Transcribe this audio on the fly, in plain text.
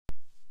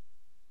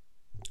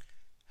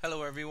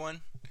Hello,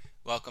 everyone.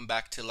 Welcome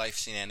back to Life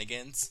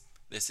Shenanigans.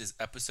 This is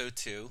episode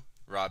 2,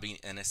 Robbing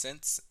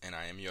Innocence, and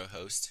I am your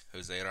host,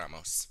 Jose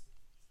Ramos.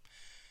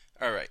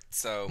 Alright,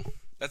 so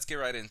let's get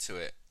right into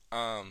it.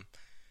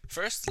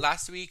 First,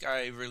 last week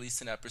I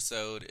released an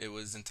episode. It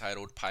was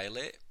entitled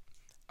Pilot.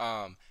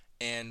 Um,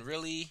 and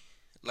really,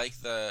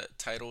 like the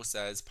title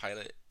says,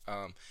 Pilot,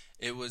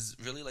 it was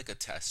really like a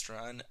test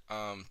run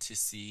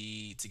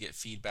to get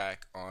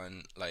feedback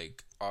on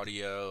like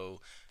audio,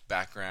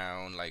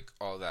 background, like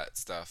all that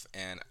stuff.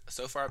 And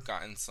so far, I've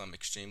gotten some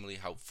extremely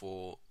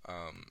helpful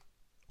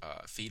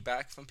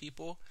feedback from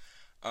people.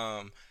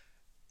 Um,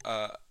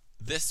 uh,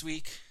 this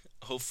week,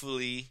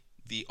 hopefully,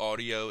 the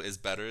audio is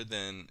better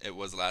than it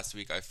was last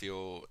week. I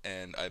feel,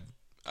 and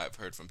I've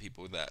heard from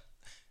people that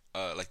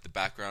like the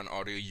background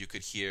audio, you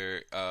could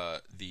hear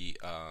the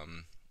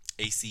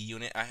AC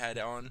unit I had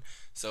on.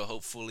 So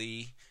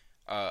hopefully,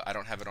 I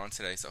don't have it on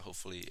today. So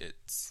hopefully,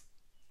 it's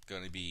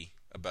going to be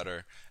a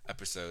better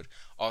episode.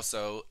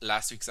 Also,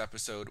 last week's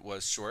episode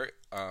was short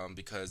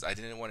because I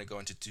didn't want to go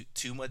into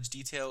too much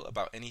detail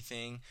about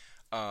anything.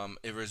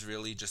 It was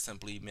really just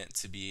simply meant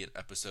to be an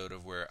episode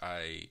of where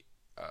I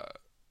uh,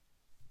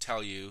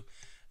 tell you,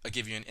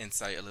 give you an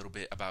insight a little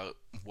bit about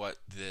what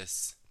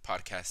this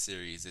podcast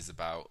series is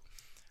about.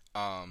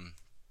 Um,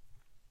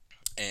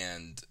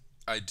 and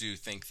I do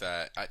think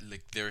that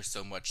there is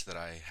so much that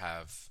I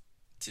have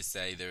to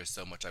say. There is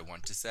so much I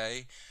want to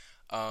say.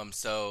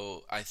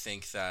 So I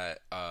think that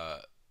uh,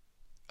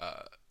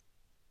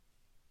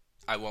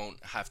 I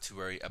won't have to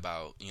worry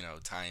about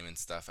time and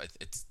stuff.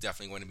 It's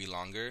definitely going to be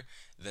longer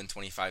than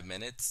 25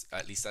 minutes.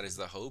 At least that is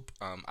the hope.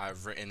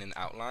 I've written an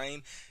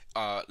outline,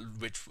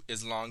 which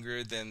is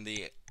longer than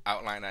the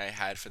outline I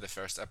had for the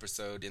first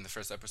episode. In the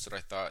first episode, I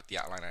thought the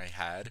outline I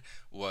had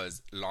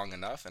was long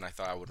enough, and I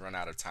thought I would run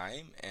out of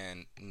time,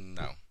 and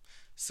no.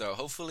 So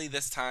hopefully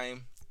this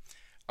time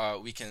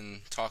we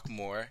can talk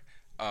more.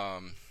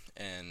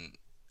 And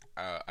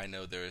I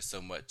know there is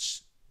so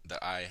much that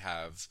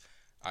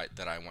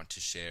that I want to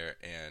share,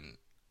 and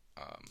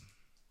um,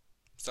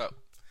 so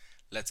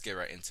let's get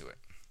right into it.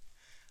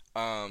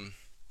 Um,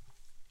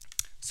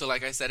 so,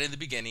 like I said in the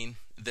beginning,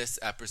 this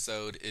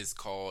episode is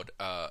called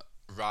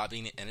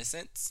 "Robbing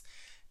Innocence,"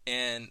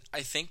 and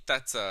I think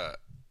that's a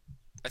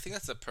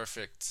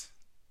perfect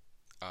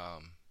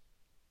um,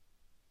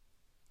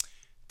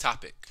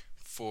 topic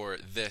for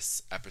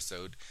this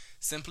episode,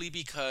 simply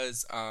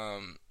because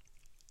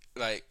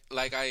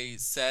like I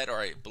said, or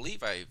I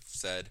believe I've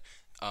said,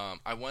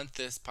 I want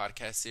this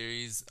podcast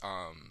series.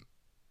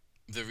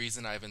 The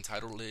reason I've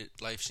entitled it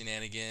 "Life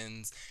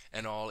Shenanigans"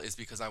 and all is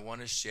because I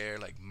want to share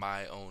like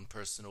my own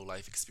personal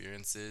life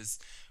experiences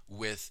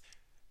with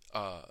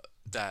uh,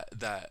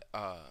 that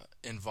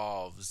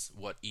involves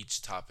what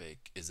each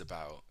topic is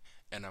about,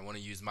 and I want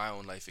to use my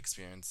own life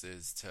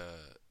experiences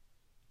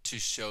to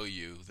show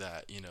you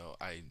that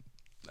I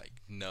like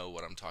know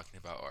what I'm talking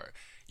about, or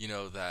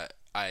that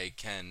I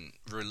can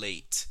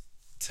relate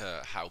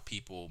to how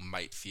people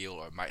might feel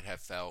or might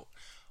have felt,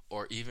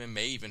 or even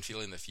may even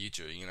feel in the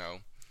future.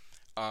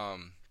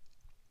 um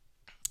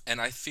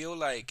and I feel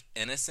like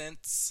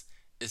innocence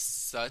is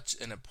such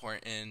an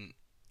important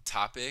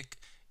topic,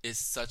 is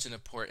such an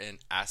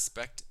important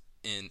aspect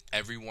in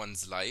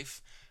everyone's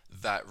life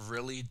that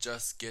really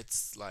just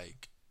gets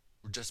like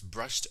just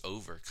brushed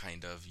over,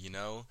 kind of.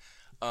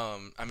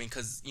 I mean,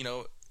 because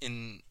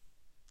in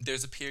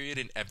there's a period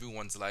in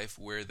everyone's life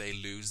where they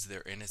lose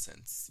their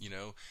innocence.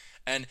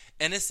 And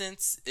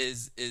innocence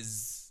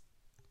is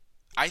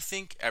I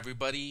think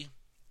everybody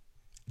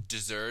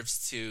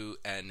deserves to,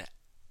 and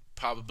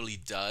probably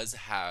does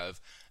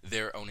have,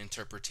 their own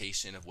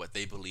interpretation of what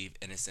they believe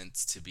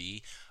innocence to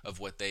be, of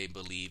what they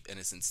believe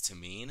innocence to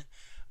mean.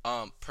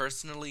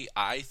 Personally,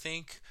 I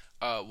think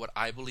what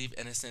I believe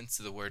innocence,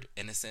 the word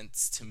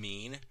innocence to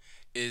mean,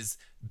 is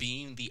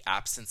being the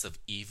absence of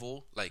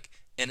evil. Like,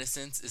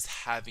 innocence is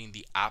having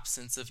the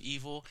absence of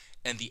evil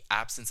and the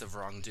absence of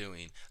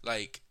wrongdoing.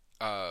 Like,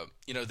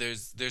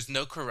 there's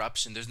no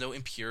corruption, there's no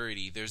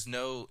impurity, there's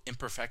no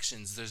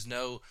imperfections, there's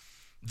no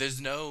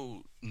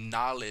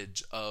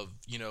knowledge of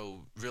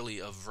really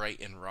of right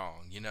and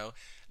wrong.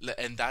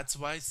 And that's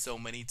why so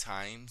many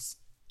times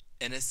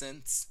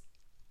innocence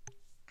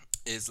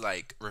is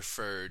like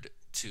referred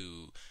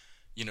to,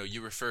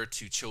 you refer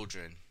to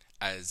children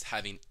as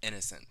having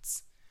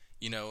innocence.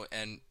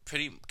 And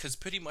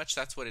pretty much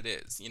that's what it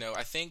is.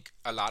 I think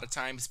a lot of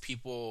times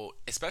people,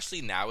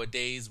 especially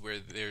nowadays where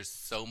there's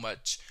so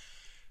much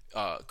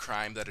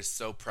crime that is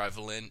so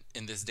prevalent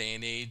in this day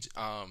and age,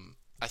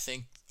 I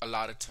think a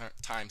lot of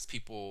times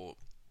people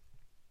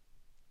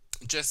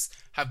just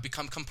have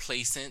become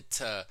complacent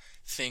to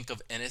think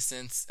of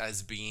innocence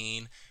as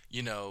being,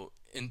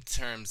 in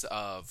terms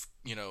of,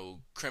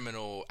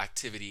 criminal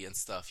activity and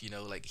stuff,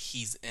 like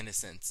he's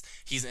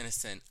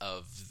innocent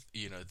of,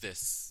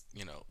 this,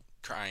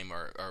 crime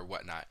or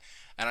whatnot.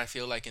 And I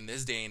feel like in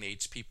this day and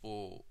age,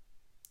 people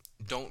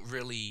don't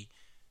really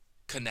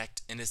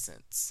connect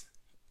innocence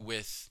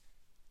with,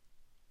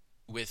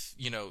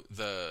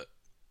 the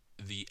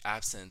the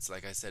absence,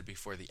 like I said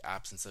before, the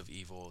absence of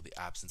evil, the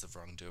absence of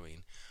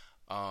wrongdoing.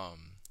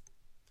 Um,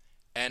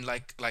 and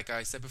like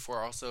I said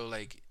before, also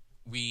like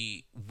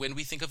we when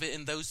we think of it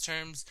in those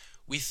terms,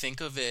 we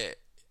think of it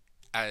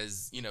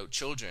as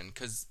children,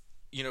 because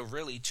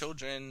really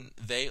children,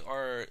 they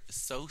are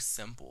so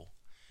simple.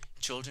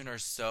 Children are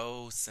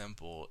so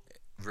simple,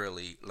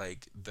 really,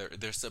 like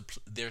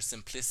their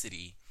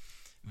simplicity,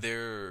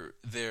 their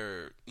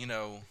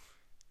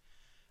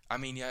I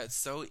mean, yeah, it's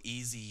so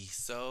easy,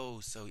 so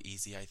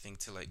easy, I think,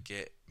 to like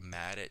get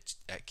mad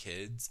at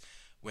kids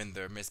when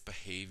they're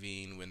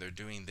misbehaving, when they're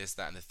doing this,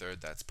 that, and the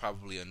third. That's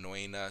probably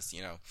annoying us,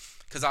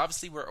 because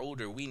obviously we're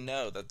older. We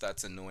know that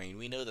that's annoying.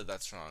 We know that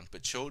that's wrong.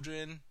 But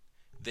children,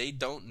 they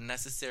don't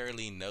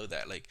necessarily know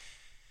that. Like,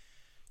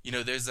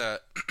 there's a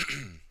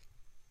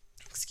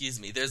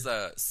excuse me, there's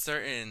a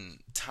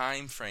certain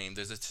time frame.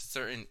 There's a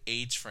certain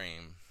age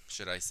frame,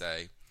 should I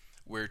say,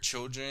 where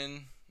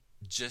children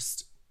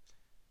just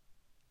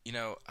you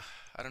know,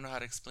 I don't know how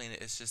to explain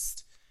it. It's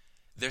just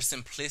their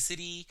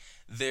simplicity,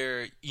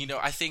 I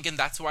think, and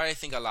that's why I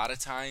think a lot of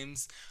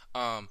times,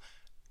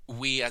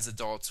 we as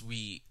adults,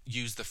 we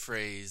use the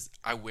phrase,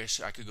 I wish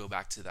I could go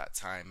back to that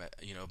time,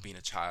 being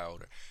a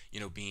child,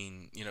 or,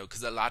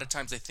 because a lot of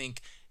times I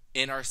think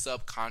in our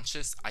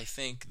subconscious, I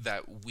think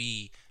that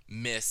we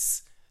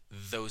miss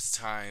those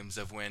times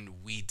of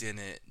when we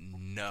didn't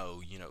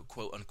know,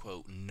 quote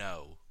unquote,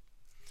 know.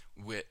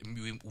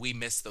 We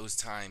miss those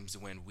times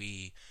when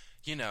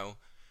you know,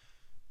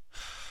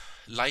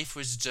 life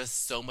was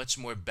just so much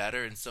more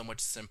better and so much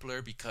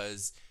simpler,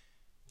 because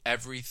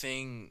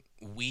everything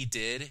we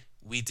did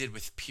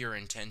with pure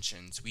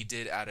intentions. We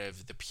did out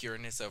of the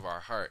pureness of our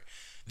heart.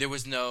 There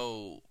was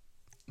no,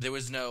 there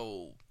was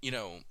no,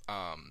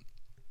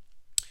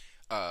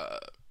 uh,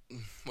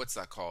 what's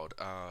that called?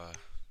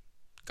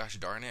 Gosh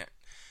darn it.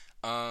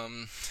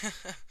 Um,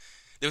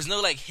 there was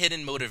no like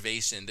hidden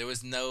motivation. There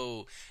was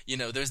no,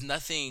 there's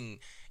nothing,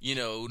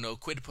 no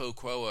quid pro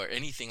quo or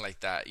anything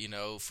like that.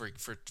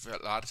 For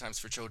a lot of times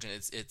for children,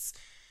 it's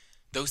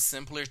those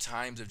simpler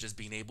times of just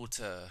being able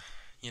to,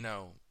 you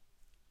know,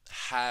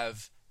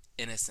 have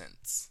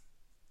innocence.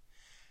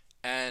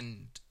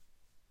 And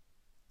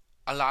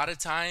a lot of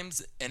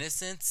times,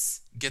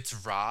 innocence gets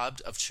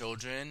robbed of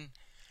children,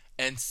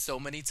 and so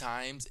many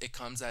times it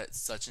comes at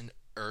such an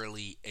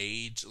early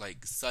age,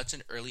 like such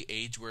an early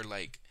age where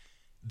like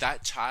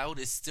that child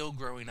is still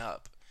growing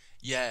up.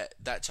 Yet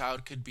that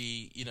child could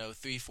be,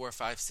 3, 4,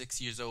 5,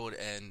 6 years old,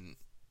 and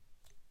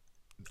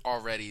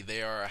already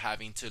they are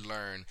having to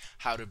learn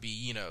how to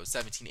be,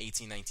 17,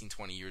 18, 19,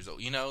 20 years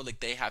old. Like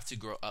they have to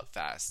grow up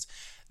fast.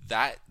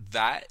 That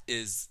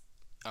is,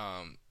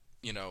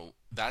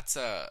 that's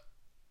a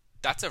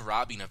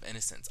robbing of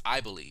innocence, I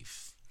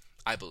believe.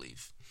 I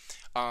believe.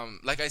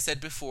 Like I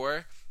said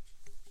before,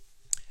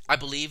 I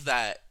believe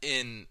that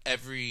in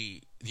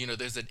every,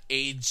 there's an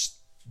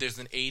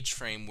age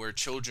frame where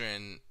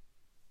children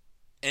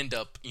end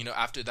up,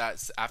 after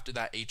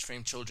that age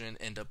frame, children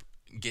end up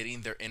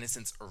getting their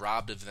innocence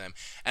robbed of them.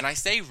 And I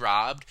say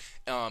robbed,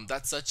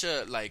 that's such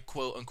a like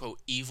quote unquote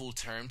evil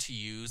term to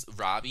use,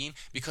 robbing,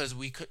 because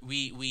we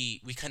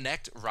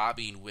connect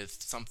robbing with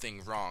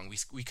something wrong.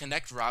 We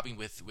connect robbing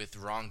with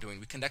wrongdoing.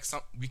 We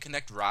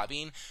connect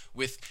robbing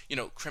with,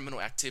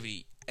 criminal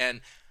activity.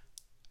 And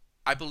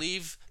I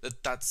believe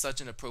that that's such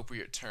an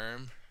appropriate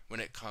term when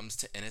it comes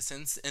to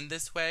innocence in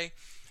this way,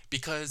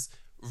 because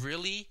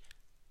really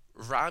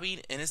robbing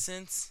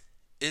innocence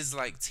is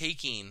like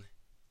taking,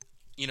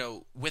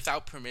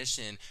 without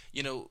permission,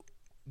 you're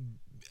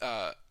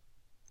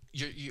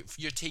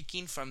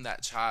taking from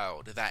that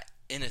child that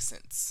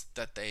innocence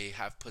that they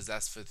have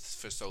possessed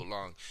for so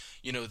long,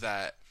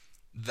 that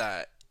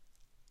that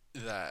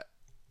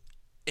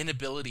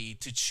inability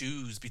to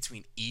choose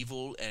between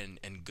evil and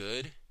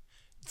good.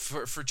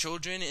 For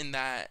children in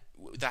that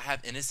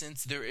have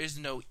innocence, there is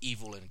no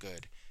evil and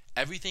good.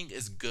 Everything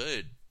is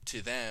good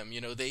to them.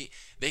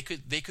 They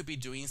could be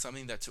doing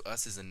something that to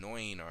us is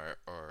annoying, or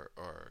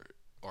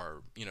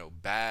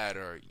bad,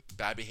 or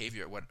bad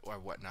behavior, or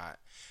whatnot.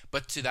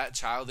 But to that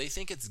child, they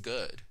think it's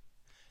good.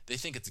 They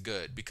think it's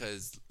good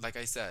because, like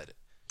I said,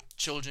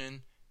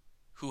 children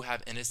who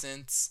have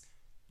innocence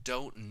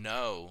don't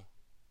know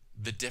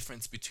the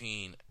difference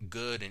between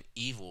good and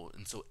evil,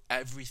 and so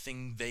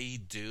everything they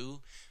do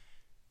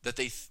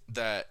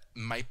that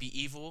might be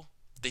evil,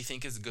 they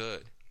think is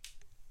good.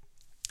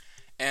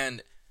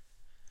 And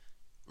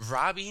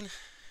robbing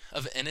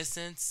of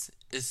innocence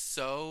is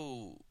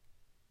so,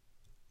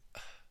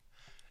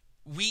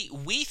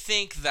 we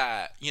think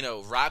that,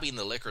 robbing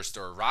the liquor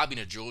store, robbing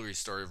a jewelry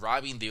store,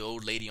 robbing the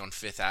old lady on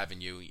Fifth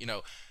Avenue,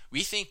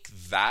 we think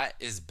that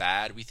is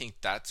bad. We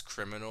think that's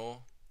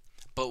criminal.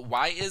 But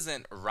why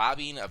isn't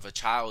robbing of a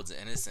child's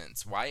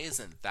innocence, why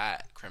isn't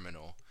that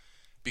criminal?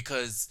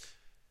 Because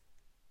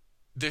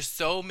there's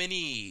so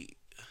many,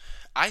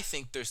 I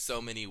think there's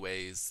so many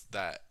ways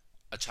that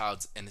a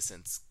child's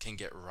innocence can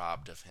get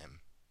robbed of him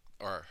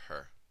or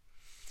her.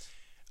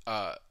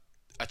 A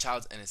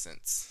child's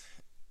innocence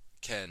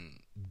can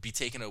be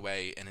taken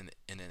away in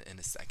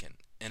a second.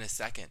 In a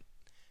second,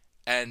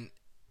 and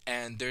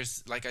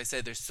there's, like I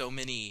said, there's so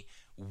many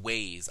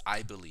ways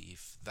I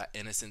believe that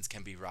innocence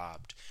can be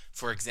robbed.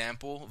 For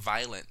example,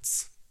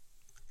 violence,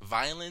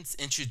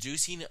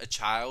 introducing a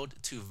child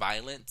to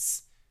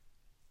violence.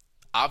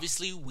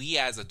 Obviously, we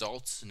as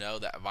adults know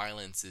that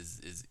violence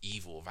is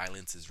evil,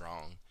 violence is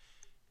wrong,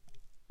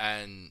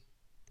 and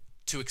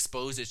to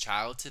expose a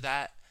child to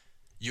that,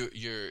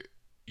 you're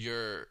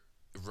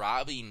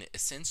robbing,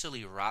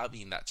 essentially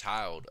robbing that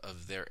child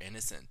of their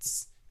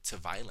innocence to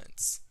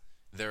violence.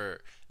 Their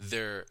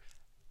their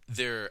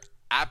their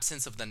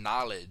absence of the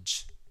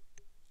knowledge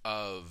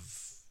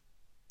of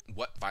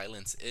what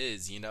violence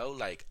is,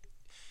 like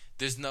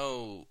there's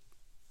no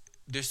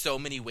there's so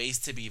many ways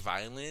to be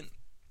violent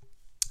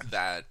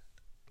that,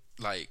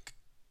 like,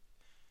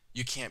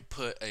 you can't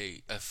put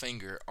a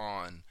finger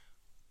on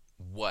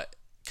what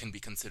can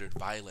be considered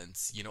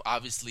violence.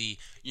 Obviously,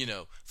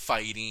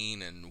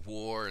 fighting and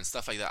war and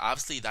stuff like that.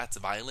 Obviously, that's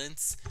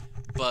violence.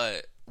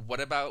 But what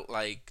about,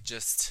 like,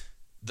 just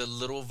the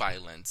little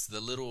violence,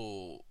 the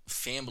little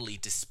family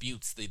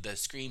disputes, the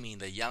screaming,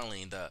 the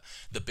yelling,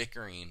 the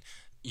bickering,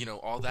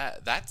 all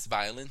that? That's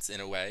violence in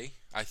a way,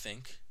 I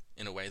think.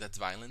 In a way, that's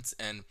violence.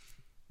 And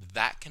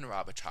that can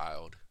rob a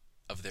child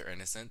of their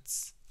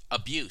innocence.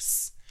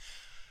 Abuse.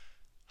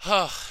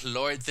 Oh,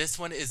 Lord, this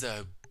one is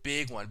a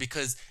big one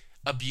because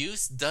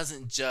abuse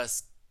doesn't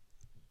just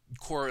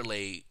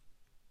correlate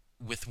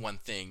with one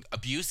thing.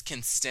 Abuse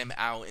can stem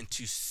out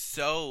into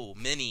so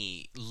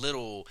many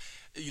little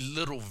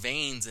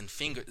veins and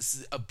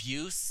fingers.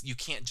 Abuse, you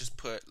can't just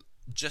put,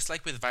 just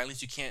like with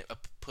violence, you can't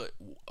put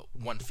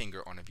one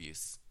finger on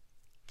abuse.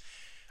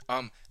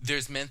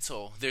 There's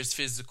mental, there's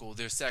physical,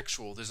 there's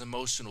sexual, there's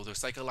emotional, there's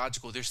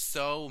psychological. There's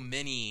so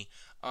many.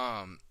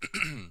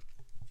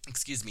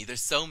 Excuse me. There's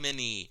so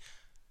many,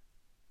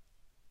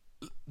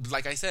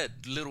 like I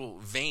said, little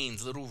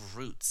veins, little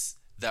roots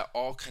that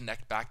all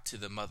connect back to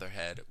the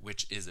motherhead,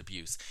 which is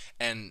abuse.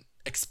 And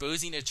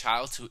exposing a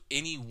child to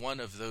any one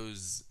of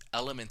those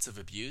elements of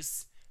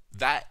abuse,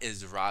 that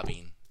is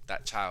robbing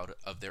that child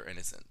of their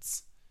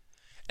innocence.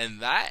 And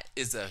that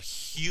is a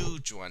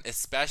huge one,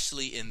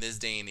 especially in this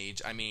day and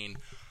age. I mean,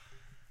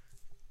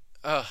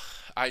 uh,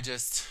 I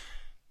just,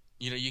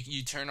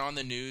 you turn on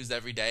the news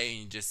every day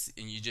and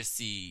you just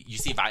see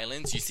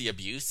violence, you see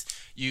abuse,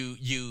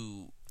 you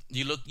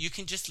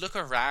can just look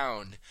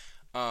around.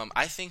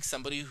 I think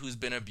somebody who's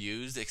been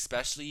abused,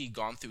 especially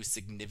gone through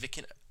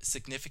significant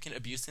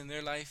abuse in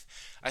their life,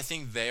 I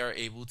think they are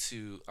able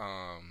to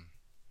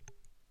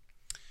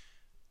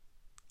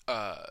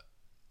uh,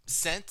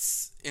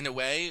 sense, in a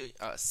way,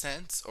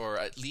 sense, or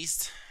at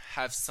least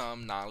have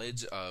some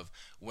knowledge of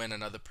when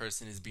another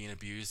person is being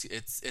abused.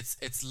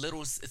 It's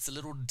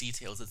little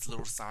details, it's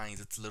little signs,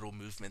 it's little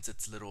movements,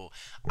 it's little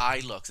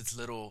eye looks, it's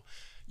little,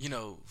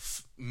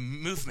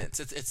 movements,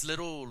 it's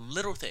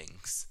little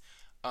things.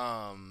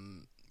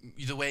 um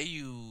the way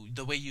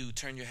you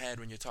turn your head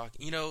when you're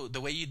talking,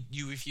 the way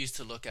you refuse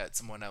to look at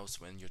someone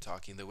else when you're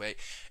talking, the way,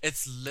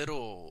 it's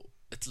little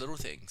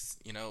things,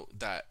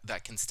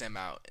 that can stem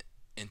out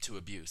into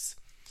abuse.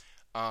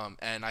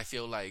 And I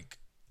feel like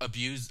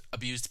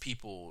abused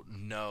people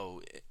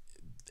know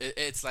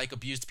it's like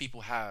abused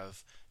people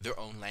have their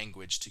own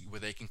language where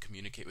they can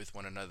communicate with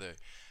one another.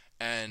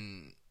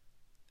 And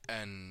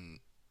and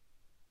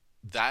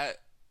that,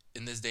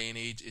 in this day and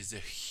age, is a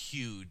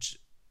huge,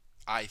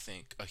 I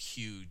think, a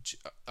huge,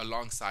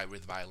 alongside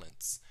with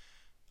violence.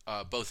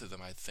 Both of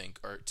them, I think,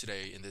 are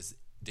today, in this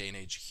day and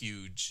age,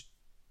 huge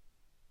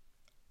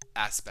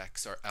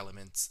aspects or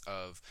elements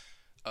of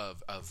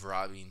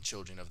robbing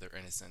children of their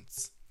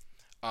innocence.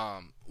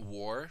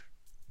 War,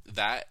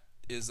 that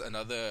is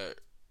another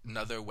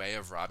way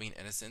of robbing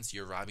innocence.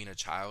 You're robbing a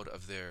child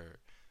of their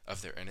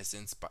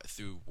innocence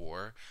through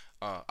war.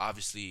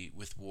 Obviously,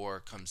 with war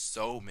comes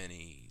so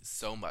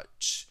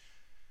much.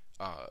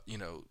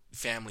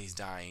 Families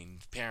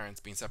dying, parents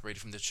being separated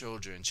from their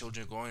children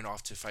going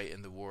off to fight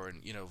in the war,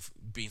 and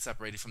being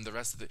separated from the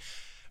rest of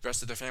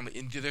their family.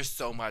 And there's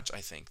so much, I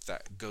think,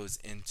 that goes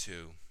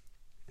into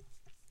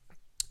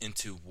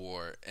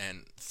war.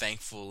 And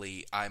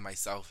thankfully, I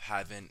myself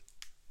haven't,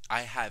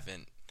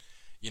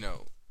 you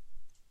know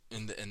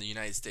in the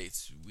United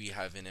States, we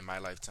haven't, in my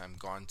lifetime,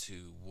 gone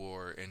to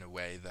war in a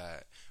way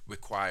that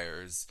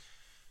requires,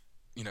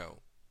 you know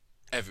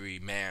every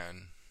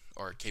man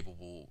or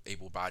capable,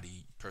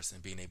 able-bodied person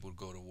being able to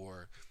go to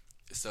war.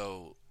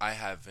 So I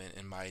haven't,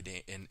 in my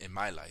day, in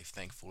my life,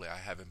 thankfully,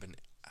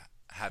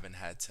 haven't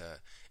had to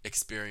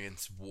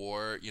experience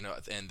war,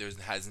 and there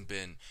hasn't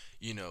been,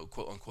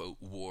 quote unquote,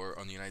 war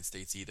on the United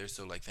States either.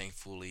 So, like,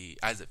 thankfully,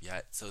 as of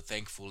yet, so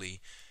thankfully,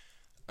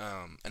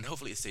 and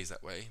hopefully it stays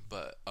that way.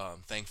 But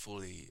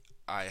thankfully,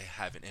 I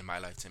haven't, in my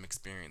lifetime,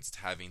 experienced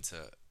having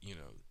to,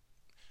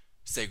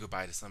 say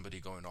goodbye to somebody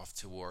going off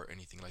to war or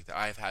anything like that.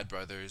 I've had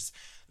brothers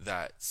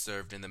that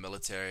served in the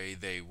military.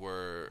 They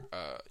were,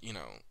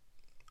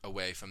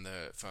 away from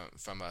the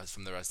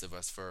rest of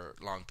us for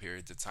long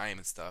periods of time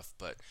and stuff.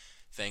 But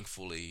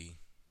thankfully,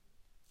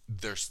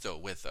 they're still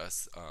with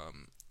us,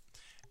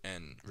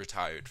 and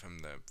retired from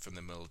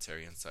the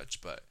military and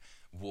such. But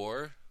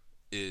war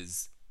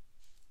is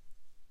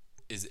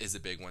is a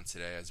big one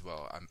today as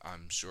well.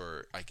 I'm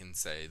sure I can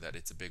say that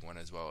it's a big one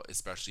as well,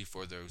 especially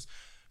for those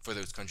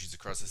countries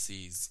across the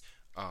seas.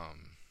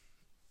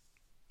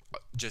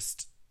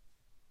 Just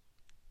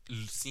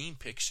seeing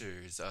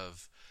pictures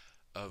of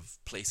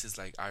places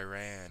like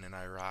Iran and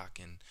Iraq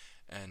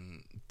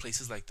and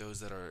places like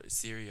those that are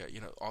Syria,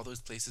 all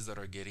those places that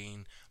are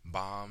getting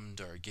bombed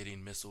or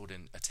getting missiled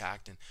and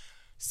attacked, and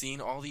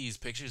seeing all these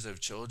pictures of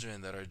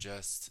children that are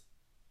just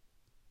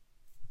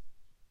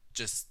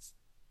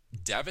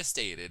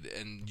devastated,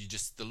 and you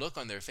just the look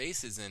on their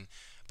faces, and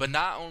but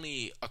not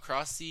only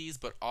across seas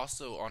but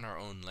also on our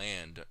own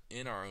land,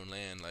 in our own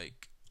land,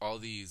 like all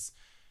these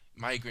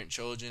migrant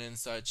children and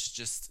such,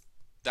 just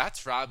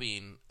that's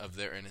robbing of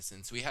their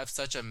innocence. We have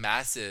such a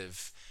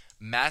massive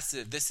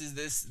this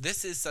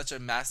is such a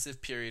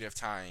massive period of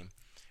time.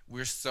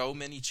 We're so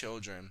many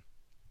children,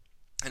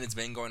 and it's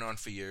been going on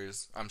for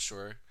years, I'm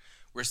sure,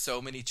 where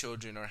so many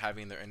children are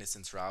having their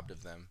innocence robbed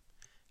of them.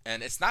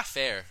 And it's not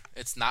fair.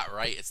 It's not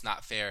right. It's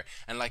not fair.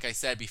 And like I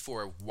said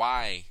before,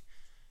 why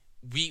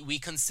we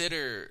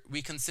consider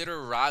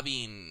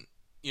robbing,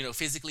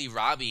 physically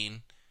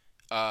robbing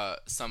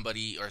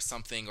somebody or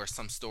something or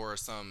some store or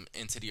some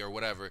entity or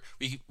whatever.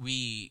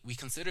 We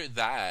consider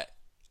that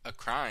a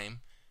crime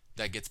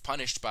that gets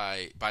punished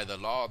by the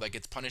law, that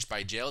gets punished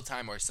by jail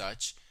time or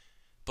such.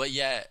 But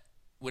yet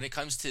when it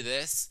comes to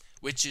this,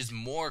 which is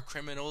more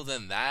criminal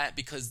than that,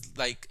 because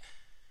like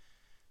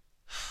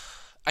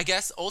I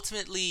guess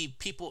ultimately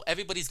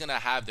everybody's going to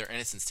have their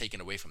innocence taken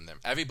away from them.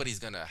 Everybody's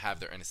going to have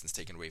their innocence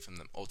taken away from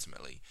them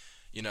ultimately,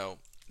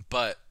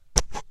 but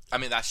I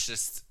mean, that's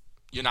just,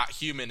 you're not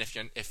human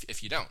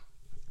if you don't.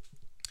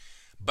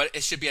 But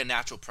it should be a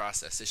natural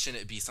process. It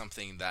shouldn't be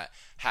something that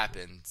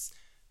happens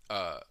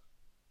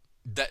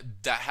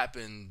that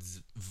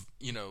happens,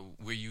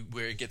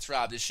 where it gets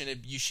robbed.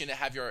 You shouldn't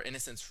have your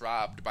innocence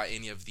robbed by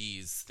any of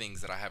these things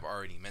that I have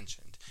already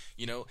mentioned.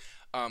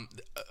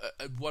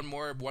 One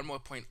more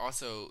point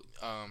also,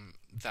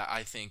 that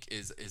I think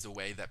is a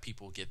way that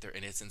people get their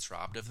innocence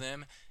robbed of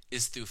them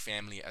is through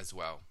family as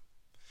well.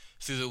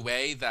 Through the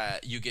way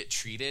that you get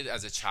treated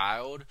as a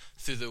child,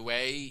 through the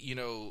way,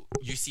 you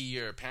see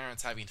your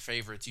parents having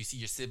favorites, you see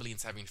your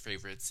siblings having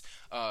favorites,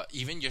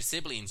 even you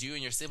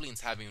and your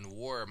siblings having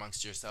war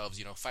amongst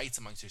yourselves, fights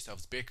amongst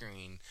yourselves,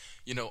 bickering,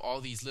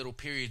 all these little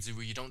periods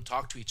where you don't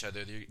talk to each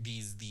other,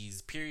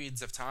 these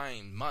periods of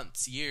time,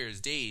 months,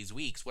 years, days,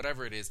 weeks,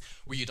 whatever it is,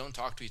 where you don't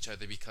talk to each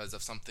other because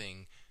of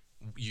something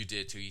you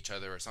did to each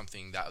other or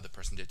something that other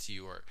person did to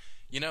you, or,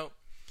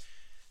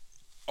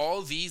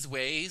 all these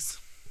ways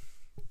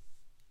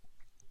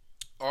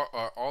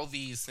are all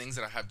these things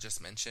that I have just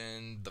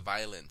mentioned: the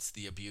violence,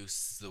 the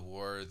abuse, the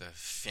war, the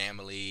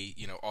family,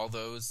 all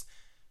those.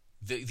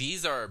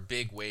 These are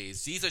big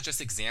ways. These are just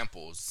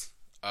examples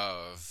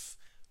of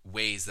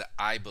ways that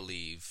I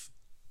believe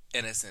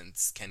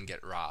innocence can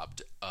get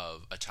robbed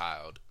of a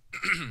child.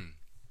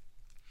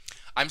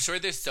 I'm sure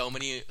there's so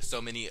many,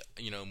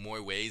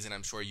 more ways, and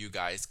I'm sure you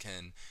guys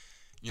can,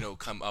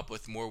 come up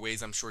with more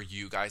ways. I'm sure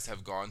you guys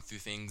have gone through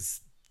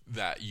things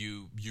that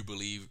you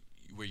believe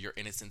where your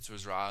innocence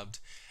was robbed.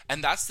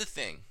 And that's the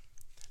thing.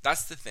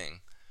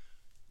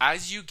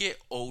 As you get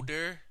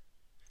older,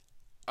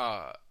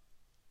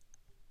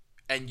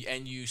 and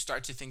you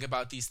start to think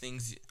about these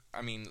things,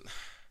 I mean,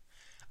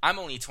 I'm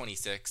only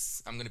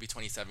 26. I'm going to be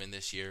 27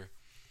 this year.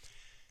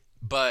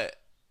 But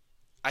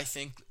I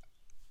think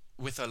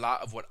with a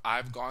lot of what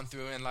I've gone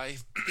through in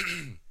life,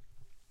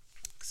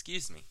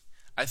 excuse me,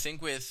 I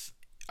think with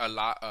a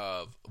lot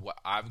of what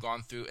I've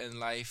gone through in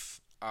life,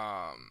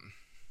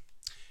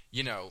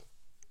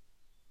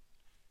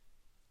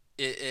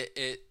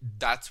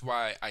 that's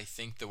why I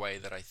think the way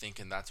that I think,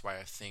 and that's why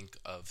I think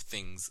of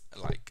things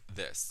like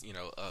this,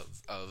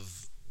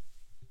 of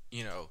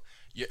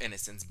your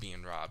innocence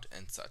being robbed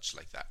and such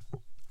like that.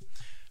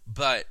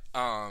 But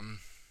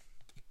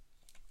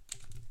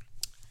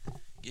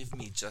give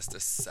me just a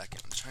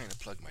second. I'm trying to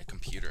plug my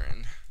computer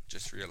in.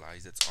 Just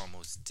realized it's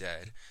almost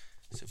dead.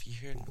 So if you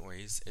hear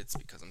noise, it's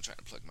because I'm trying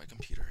to plug my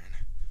computer in.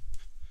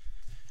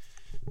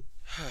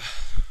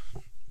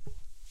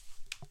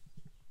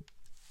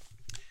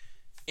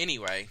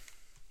 Anyway,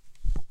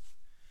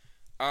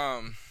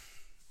 there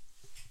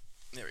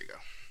we go.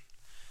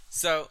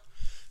 So,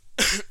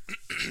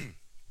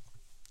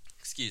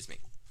 excuse me.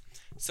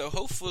 So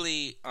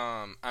hopefully,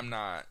 I'm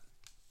not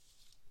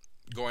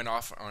going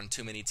off on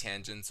too many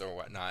tangents or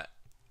whatnot.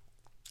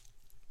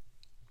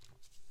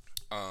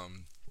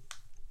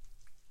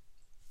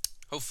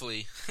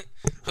 Hopefully,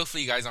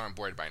 hopefully you guys aren't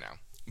bored by now.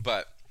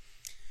 But,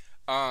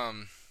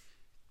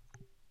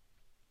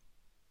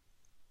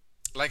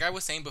 like I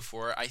was saying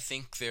before, I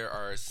think there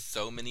are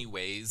so many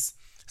ways,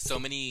 so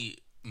many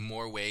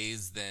more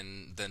ways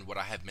than what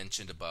I have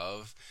mentioned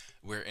above,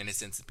 where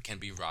innocence can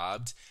be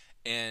robbed,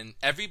 and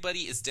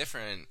everybody is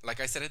different.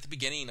 Like I said at the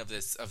beginning of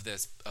this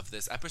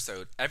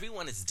episode,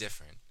 everyone is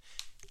different,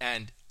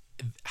 and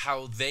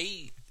how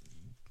they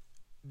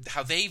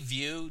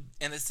view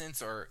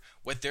innocence, or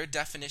what their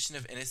definition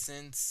of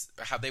innocence,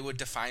 or how they would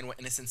define what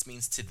innocence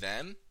means to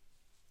them.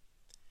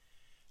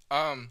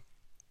 Um,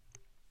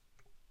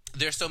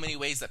 there's so many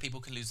ways that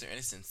people can lose their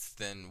innocence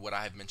than what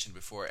I have mentioned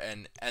before,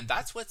 and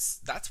that's what's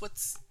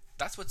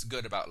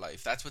good about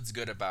life. That's what's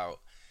good about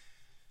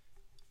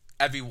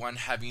everyone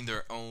having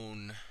their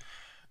own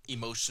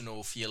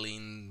emotional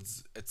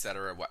feelings,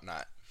 etc.,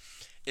 whatnot.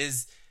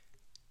 Is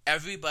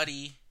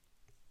everybody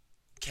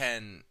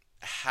can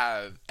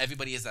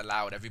everybody is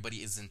allowed, everybody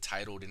is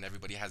entitled, and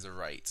everybody has a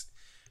right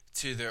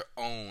to their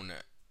own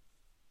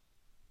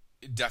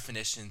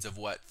definitions of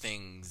what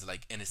things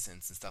like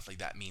innocence and stuff like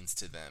that means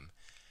to them.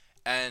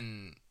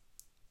 And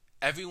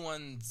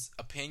everyone's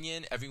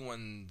opinion,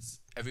 everyone's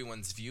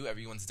view,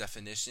 everyone's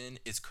definition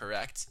is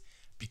correct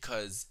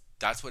because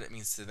that's what it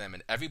means to them,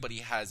 and everybody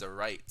has a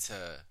right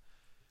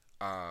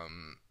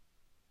um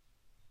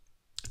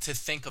to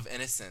think of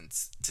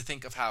innocence, to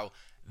think of how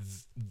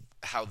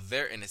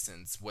their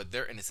innocence, what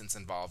their innocence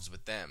involves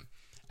with them.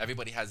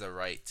 Everybody has a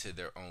right to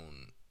their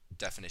own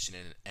definition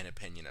and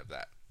opinion of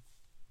that.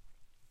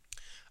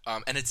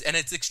 And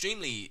it's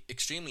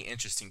extremely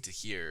interesting to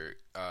hear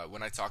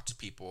when I talk to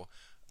people.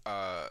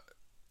 Uh,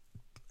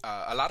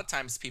 a lot of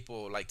times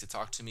people like to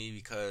talk to me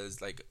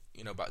because, like,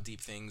 about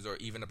deep things, or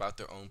even about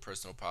their own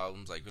personal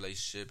problems, like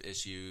relationship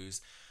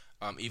issues,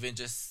 even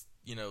just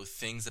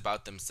things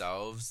about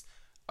themselves.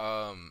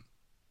 Um,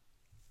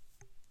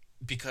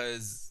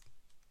 because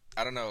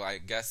I don't know. I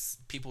guess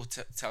people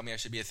tell me I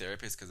should be a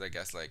therapist because I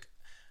guess, like,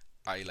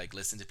 I like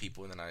listen to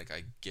people and then I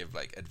give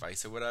like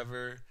advice or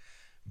whatever.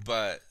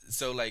 But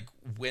so, like,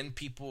 when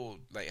people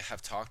like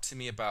have talked to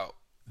me about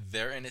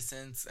their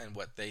innocence and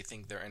what they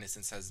think their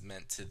innocence has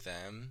meant to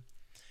them,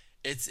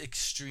 it's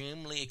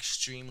extremely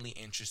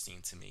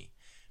interesting to me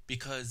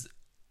because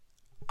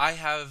I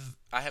have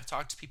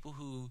talked to people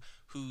who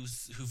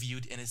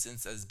viewed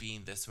innocence as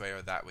being this way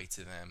or that way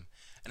to them,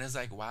 and it's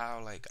like,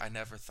 wow, like, I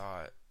never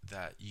thought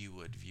that you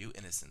would view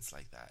innocence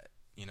like that,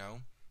 you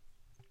know.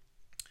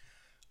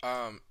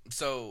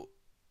 So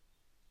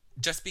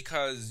just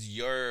because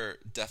your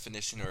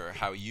definition or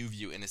how you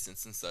view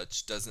innocence and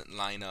such doesn't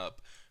line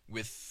up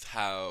with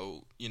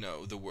how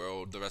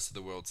the rest of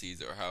the world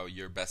sees it, or how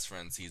your best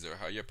friend sees it, or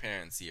how your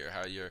parents see it, or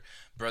how your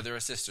brother or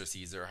sister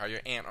sees it, or how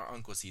your aunt or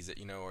uncle sees it,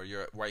 or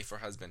your wife or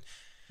husband,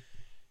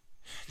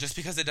 just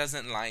because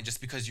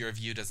your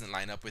view doesn't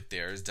line up with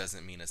theirs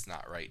doesn't mean it's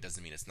not right,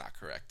 doesn't mean it's not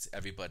correct.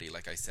 Everybody,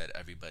 like I said,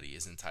 everybody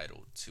is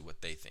entitled to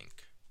what they think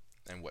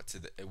and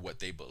what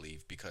they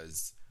believe,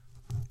 because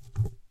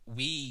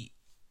we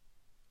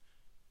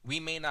we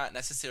may not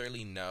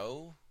necessarily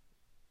know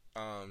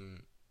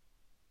um,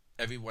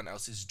 everyone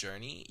else's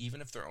journey,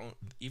 even if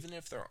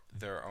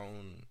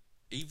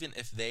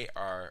they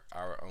are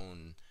our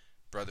own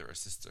brother or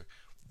sister.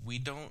 We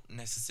don't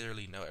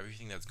necessarily know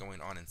everything that's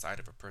going on inside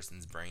of a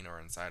person's brain or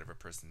inside of a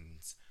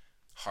person's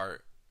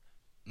heart,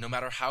 no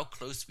matter how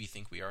close we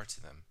think we are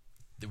to them.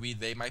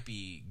 They might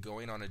be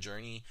going on a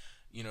journey,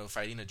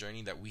 fighting a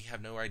journey that we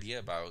have no idea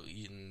about,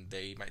 and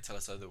they might tell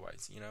us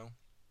otherwise.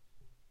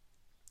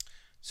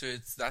 So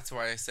that's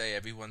why I say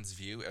everyone's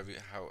view,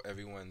 how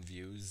everyone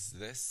views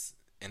this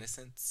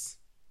innocence,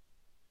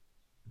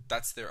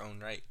 that's their own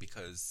right,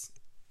 because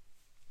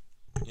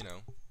you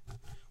know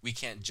we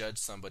can't judge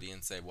somebody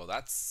and say, well,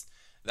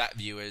 that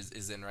view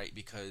isn't right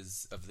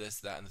because of this,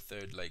 that, and the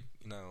third. Like,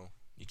 you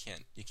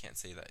can't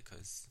say that,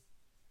 because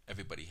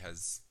everybody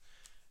has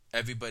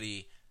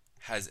everybody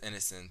has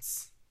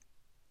innocence,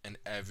 and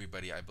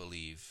everybody, I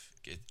believe,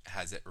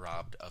 has it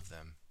robbed of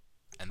them,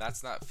 and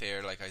that's not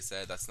fair. Like I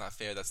said, that's not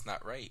fair. That's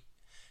not right,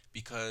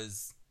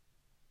 because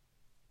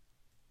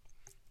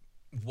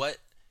what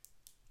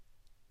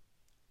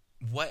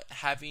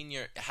having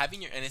your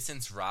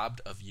innocence robbed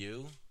of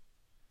you,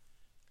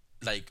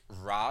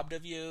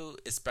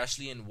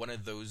 especially in one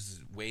of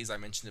those ways I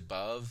mentioned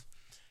above,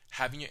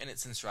 having your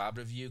innocence robbed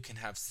of you can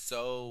have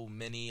so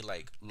many,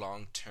 like,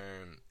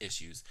 long-term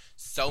issues,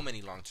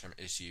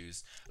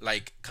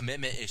 like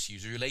commitment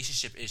issues,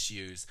 relationship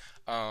issues,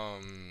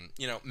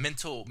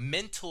 mental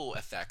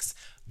effects.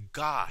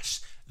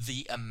 Gosh,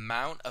 the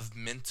amount of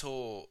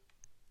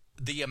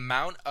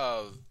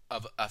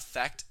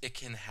effect it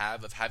can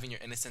have of having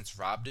your innocence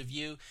robbed of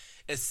you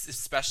is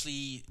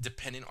especially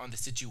dependent on the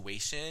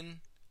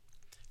situation,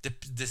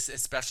 this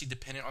especially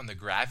dependent on the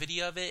gravity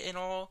of it and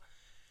all.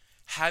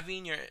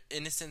 Having your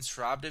innocence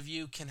robbed of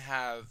you can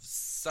have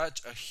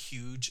such a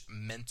huge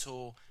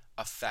mental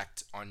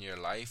effect on your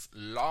life,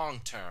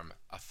 long-term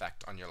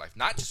effect on your life,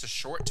 not just a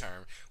short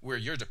term where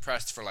you're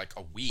depressed for like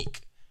a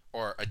week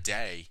or a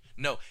day.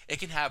 No, it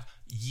can have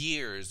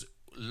years,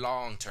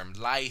 long-term,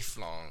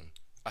 lifelong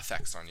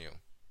effects on you.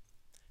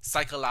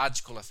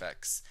 Psychological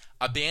effects,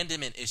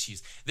 abandonment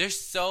issues. There's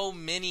so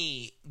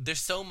many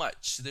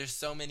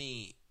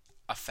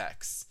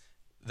effects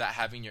that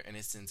having your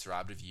innocence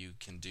robbed of you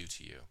can do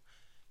to you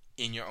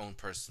in your own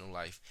personal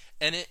life.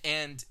 And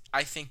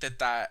I think that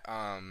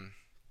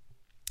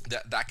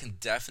that can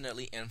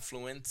definitely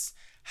influence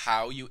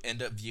how you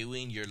end up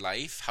viewing your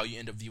life, how you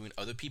end up viewing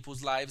other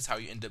people's lives, how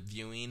you end up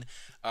viewing,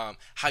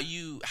 how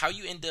you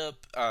end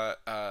up,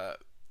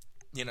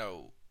 you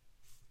know,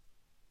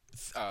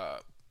 uh,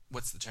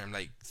 what's the term,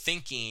 like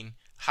thinking,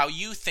 how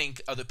you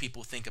think other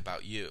people think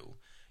about you.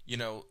 You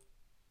know,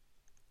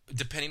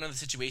 depending on the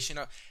situation,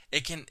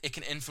 it can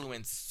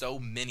influence so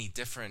many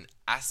different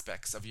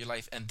aspects of your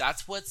life, and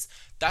that's what's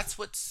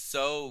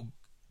so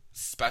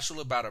special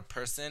about a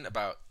person,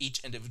 about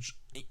each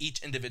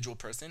individual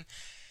person,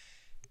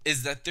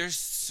 is that there's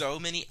so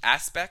many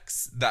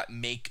aspects that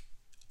make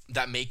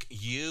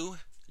you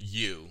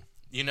you.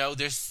 You know,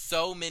 there's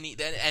so many,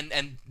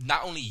 and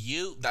not only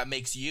you that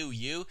makes you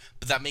you,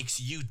 but that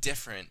makes you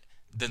different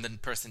than the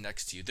person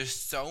next to you. There's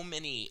so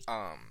many,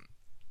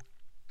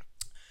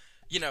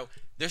 you know,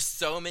 there's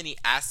so many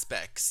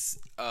aspects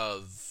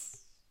of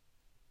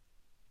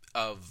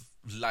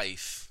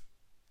life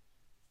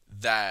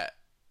that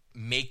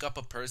make up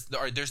a person,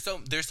 or there's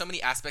so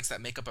many aspects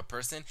that make up a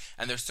person,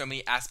 and there's so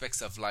many aspects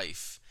of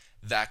life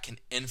that can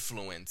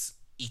influence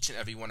each and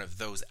every one of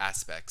those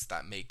aspects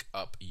that make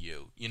up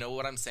you. You know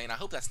what I'm saying? I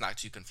hope that's not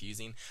too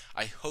confusing.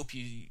 I hope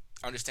you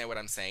understand what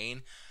I'm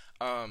saying.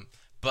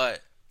 But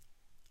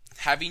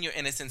having your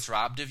innocence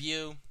robbed of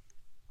you,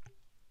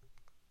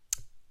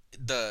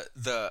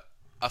 the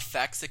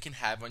effects it can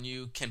have on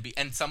you can be,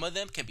 and some of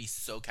them can be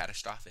so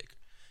catastrophic.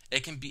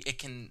 It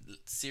can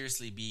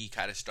seriously be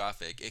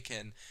catastrophic. It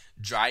can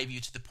drive you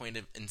to the point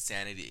of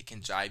insanity. It can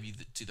drive you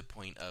to the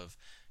point of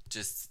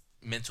just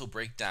mental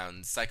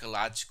breakdowns,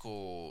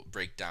 psychological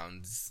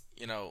breakdowns.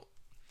 You know,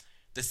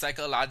 the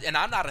psychological. And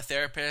I'm not a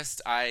therapist.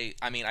 I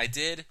mean, I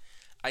did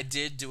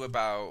do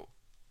about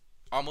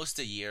almost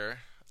a year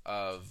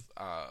of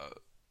a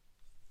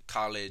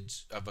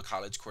college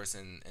course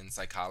in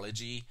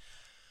psychology.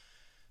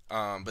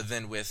 But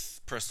then with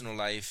personal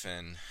life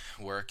and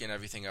work and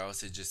everything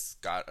else, it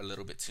just got a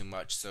little bit too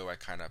much, so I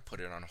kind of put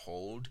it on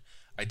hold.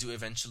 I do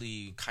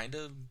eventually kind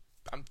of,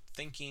 I'm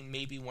thinking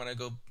maybe want to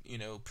go,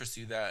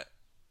 pursue that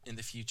in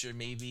the future,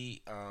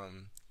 maybe.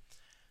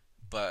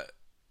 But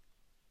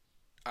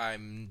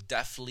I'm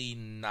definitely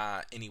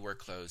not anywhere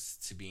close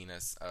to being a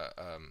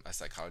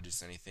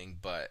psychologist or anything.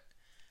 But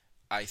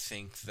I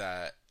think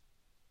that,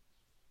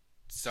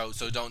 so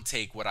don't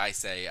take what I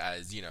say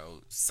as,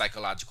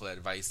 psychological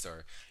advice,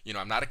 or,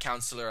 I'm not a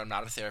counselor, I'm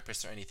not a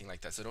therapist or anything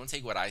like that. So don't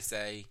take what I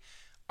say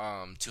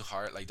to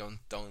heart. Like,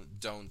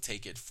 don't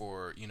take it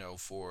for,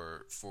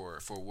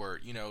 for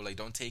word, like,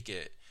 don't take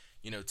it,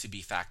 to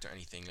be fact or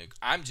anything. Like,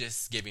 I'm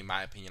just giving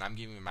my opinion. I'm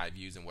giving my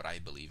views and what I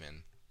believe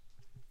in,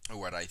 or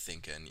what I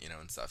think, and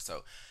stuff.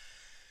 So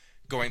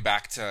going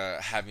back to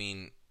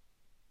having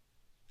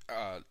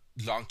uh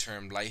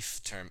long-term life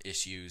term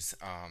issues,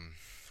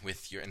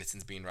 with your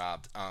innocence being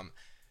robbed.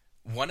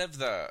 One of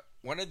the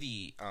one of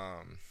the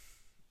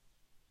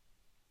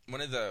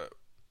one of the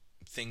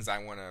things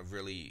I want to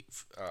really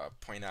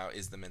point out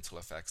is the mental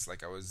effects,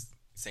 like I was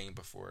saying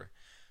before,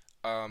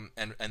 and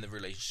the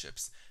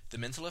relationships, the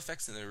mental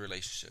effects in the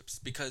relationships,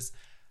 because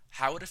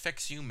how it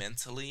affects you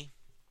mentally,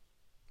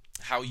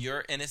 how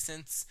your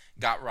innocence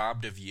got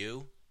robbed of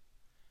you,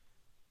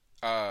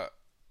 uh,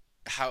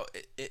 how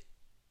it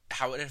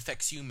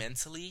affects you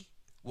mentally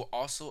will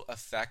also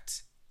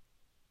affect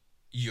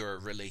your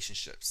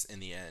relationships in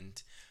the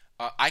end.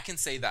 I can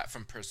say that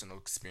from personal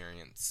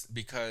experience,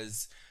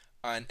 because,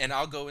 and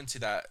I'll go into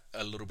that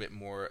a little bit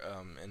more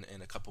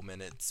in a couple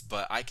minutes,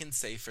 but I can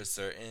say for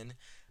certain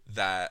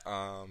that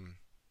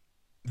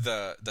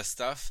the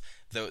stuff,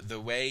 the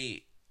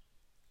way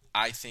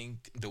I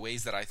think, the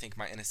ways that I think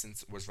my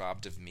innocence was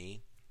robbed of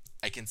me,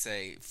 I can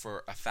say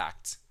for a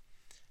fact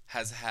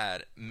has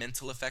had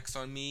mental effects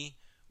on me,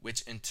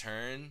 which in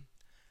turn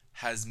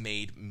has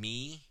made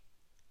me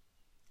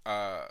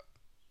uh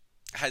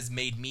has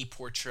made me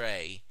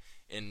portray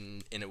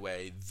in a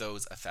way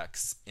those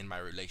effects in my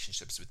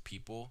relationships with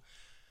people.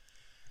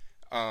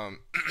 um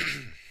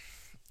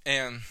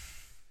and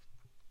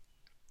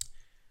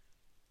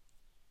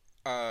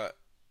uh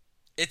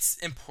it's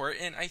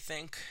important, I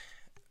think,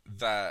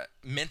 that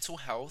mental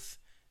health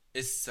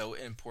is so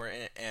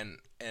important, and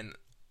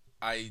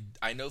I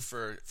know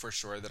for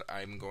sure that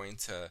I'm going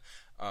to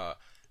uh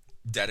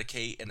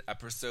dedicate an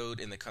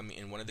episode in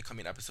one of the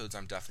coming episodes.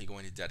 I'm definitely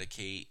going to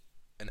dedicate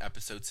an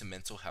episode to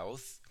mental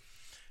health.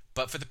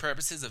 But for the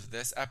purposes of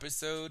this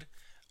episode,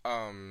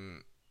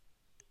 um,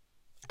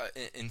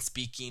 in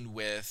speaking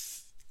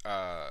with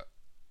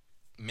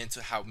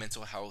mental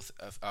health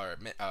of, or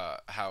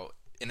how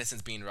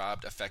innocence being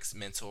robbed affects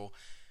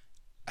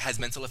has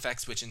mental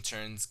effects, which in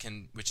turn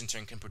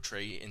can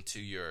portray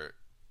into your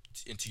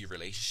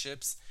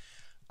relationships.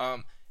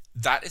 Um,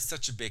 that is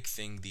such a big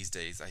thing these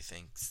days. I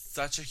think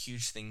such a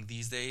huge thing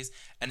these days,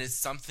 and it's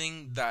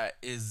something that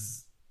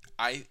is,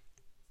 I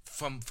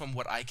from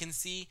what I can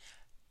see,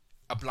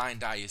 a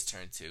blind eye is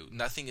turned to.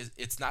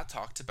 It's not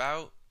talked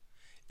about.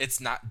 It's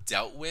not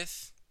dealt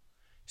with.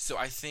 So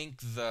I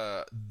think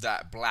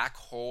that black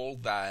hole,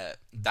 that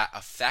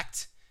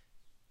effect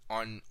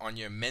on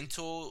your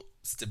mental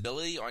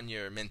stability, on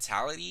your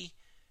mentality,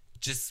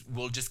 just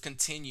will just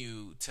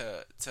continue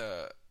to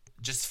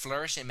just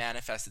flourish and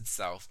manifest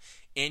itself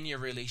in your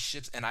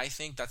relationships. And I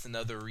think that's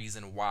another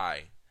reason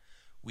why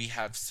we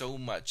have so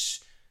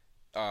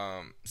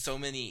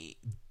many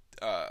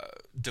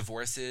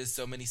divorces,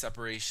 so many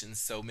separations,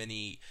 so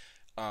many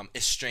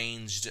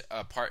estranged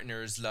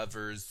partners,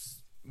 lovers,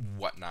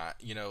 whatnot.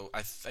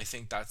 I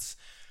think that's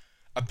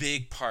a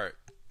big part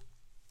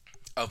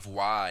of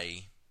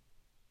why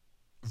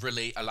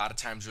relate a lot of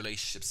times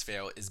relationships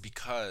fail, is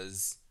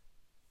because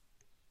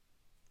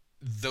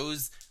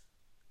those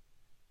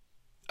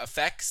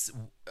effects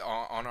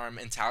on our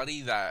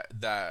mentality that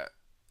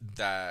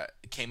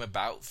came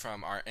about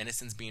from our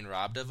innocence being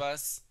robbed of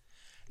us,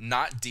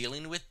 not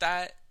dealing with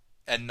that,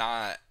 and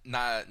not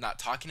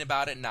talking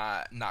about it,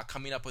 not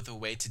coming up with a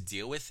way to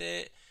deal with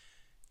it,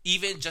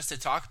 even just to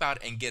talk about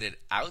it and get it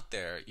out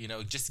there,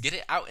 just get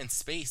it out in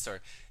space.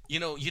 Or you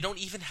don't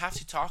even have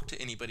to talk to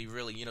anybody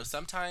really.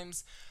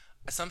 Sometimes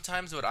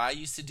what I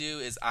used to do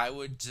is I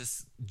would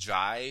just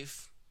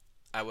drive.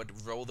 I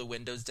would roll the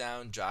windows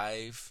down,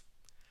 drive,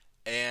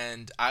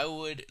 and I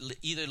would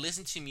either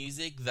listen to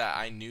music that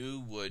I knew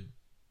would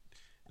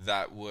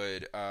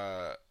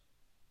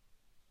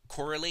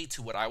correlate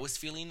to what I was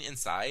feeling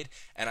inside,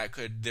 and I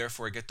could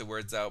therefore get the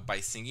words out by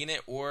singing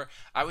it, or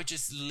I would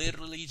just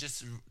literally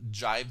just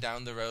drive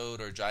down the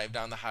road or drive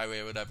down the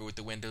highway or whatever with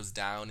the windows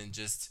down and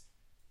just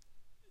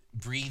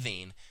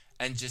breathing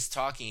and just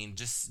talking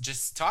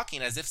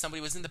as if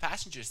somebody was in the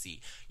passenger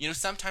seat.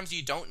 Sometimes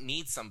you don't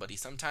need somebody.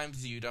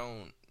 Sometimes you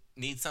don't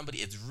need somebody.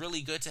 It's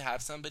really good to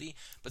have somebody,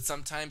 but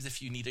sometimes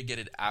if you need to get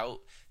it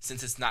out,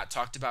 since it's not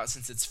talked about,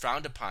 since it's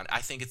frowned upon,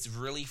 I think it's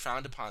really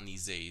frowned upon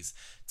these days.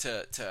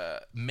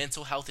 To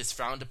mental health is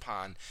frowned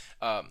upon.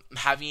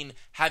 Having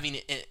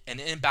an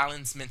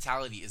imbalanced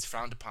mentality is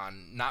frowned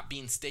upon. Not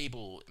being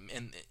stable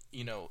and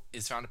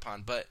is frowned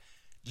upon. But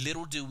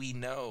little do we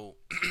know,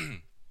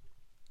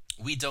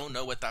 we don't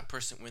know what that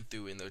person went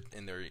through in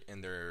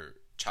their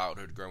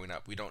childhood growing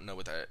up. We don't know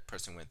what that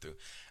person went through,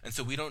 and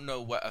so we don't know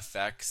what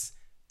effects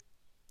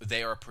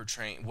they are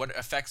portraying, what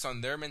effects on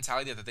their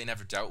mentality that they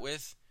never dealt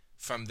with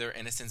from their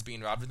innocence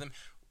being robbed of them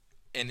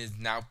and is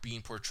now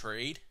being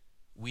portrayed.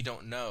 We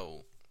don't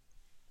know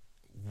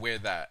where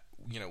that,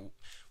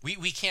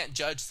 we can't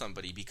judge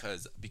somebody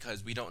because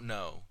we don't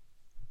know.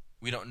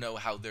 We don't know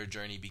how their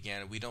journey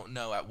began. We don't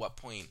know at what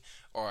point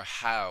or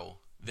how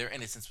their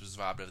innocence was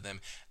robbed of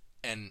them,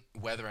 and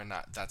whether or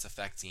not that's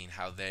affecting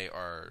how they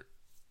are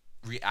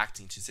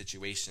reacting to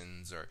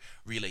situations or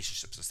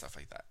relationships or stuff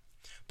like that.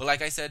 But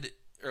like I said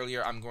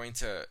earlier,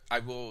 I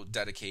will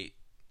dedicate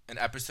an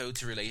episode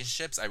to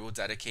relationships. I will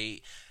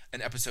dedicate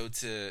an episode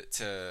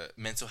to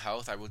mental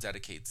health. I will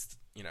dedicate,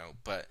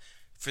 but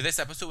for this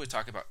episode, we're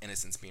talking about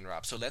innocence being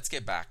robbed. So let's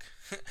get back.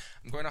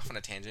 I'm going off on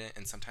a tangent,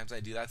 and sometimes I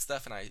do that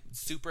stuff, and I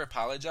super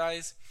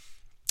apologize,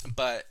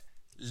 but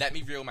let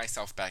me reel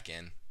myself back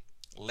in.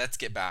 Let's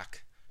get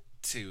back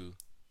to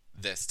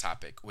this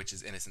topic, which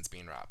is innocence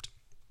being robbed.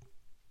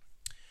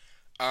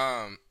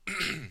 Let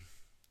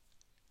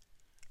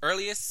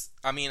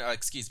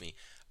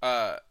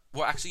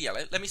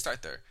me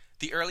start there.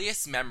 The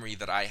earliest memory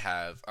that I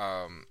have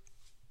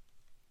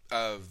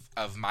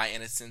of my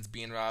innocence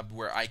being robbed,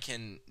 where I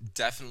can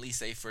definitely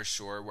say for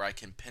sure, where I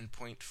can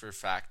pinpoint for a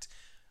fact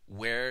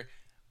where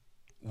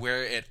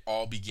it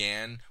all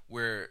began,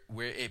 where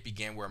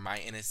my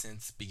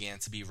innocence began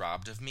to be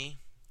robbed of me.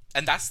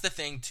 And that's the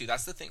thing too.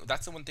 That's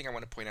the one thing I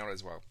want to point out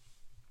as well,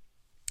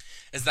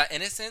 is that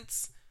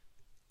innocence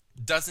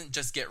doesn't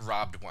just get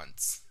robbed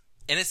once.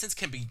 Innocence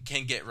can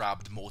get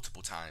robbed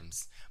multiple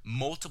times,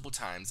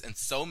 in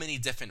so many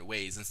different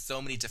ways, in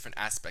so many different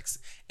aspects.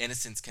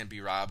 Innocence can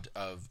be robbed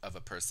of a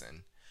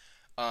person,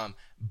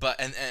 but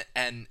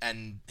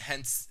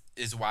hence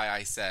is why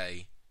I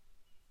say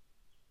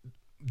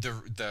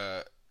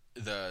the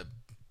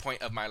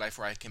point of my life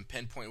where I can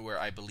pinpoint where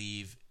I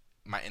believe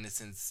my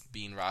innocence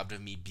being robbed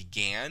of me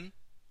began,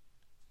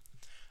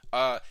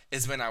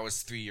 is when I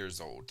was 3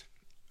 years old.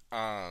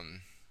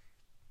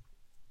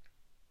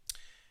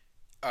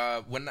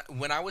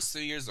 When I was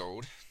 3 years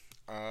old,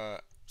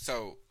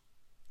 so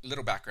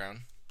little background.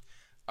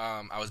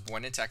 I was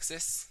born in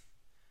Texas.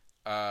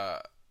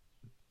 My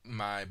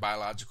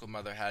biological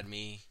mother had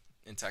me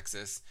in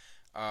Texas,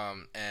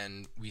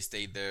 and we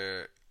stayed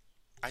there.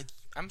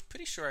 I'm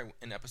pretty sure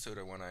in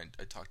episode 1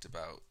 I talked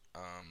about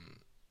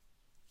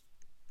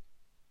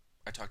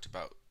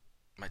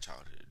my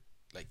childhood,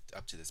 like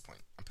up to this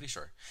point. I'm pretty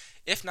sure.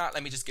 If not,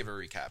 let me just give a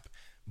recap.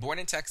 Born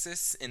in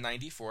Texas in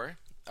 '94,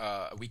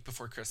 a week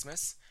before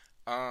Christmas.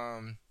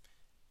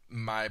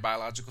 My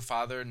biological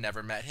father,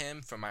 never met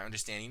him. From my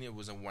understanding, it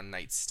was a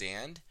one-night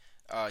stand.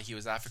 He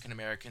was African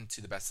American, to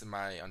the best of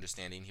my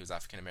understanding. He was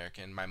African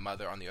American. My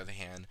mother, on the other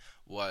hand,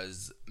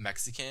 was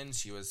Mexican.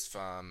 She was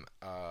from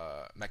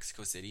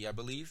Mexico City, I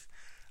believe.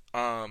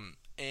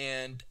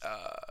 And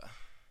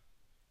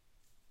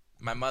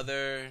my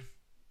mother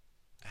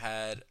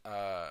had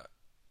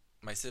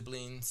my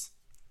siblings.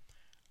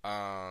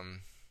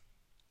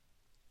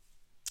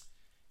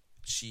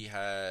 She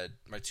had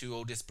my two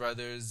oldest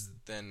brothers,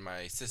 then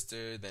my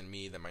sister, then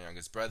me, then my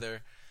youngest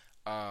brother.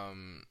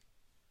 Um,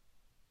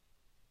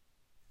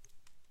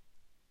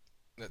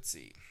 let's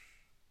see,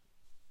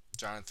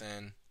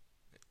 Jonathan,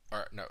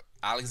 or no,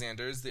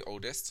 Alexander is the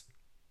oldest.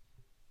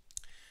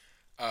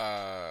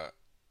 Uh,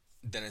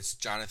 then it's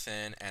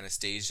Jonathan,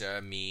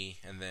 Anastasia, me,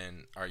 and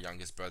then our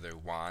youngest brother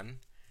Juan.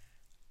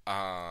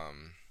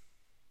 Um,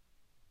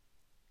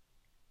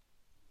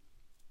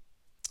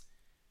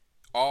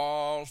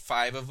 all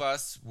five of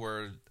us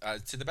were,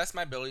 to the best of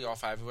my ability, all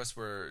five of us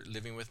were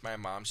living with my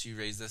mom. She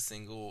raised a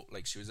single,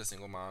 like she was a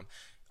single mom.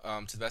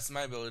 To the best of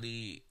my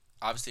ability,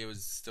 obviously I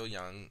was still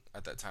young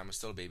at that time. I was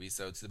still a baby.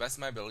 So to the best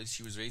of my ability,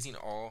 she was raising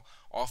all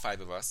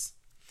five of us.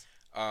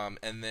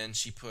 And then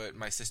she put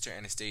my sister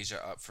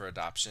Anastasia up for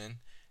adoption,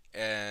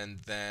 and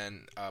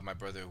then my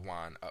brother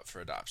Juan up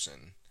for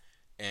adoption.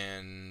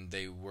 And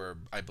they were,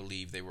 I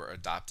believe, they were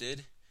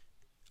adopted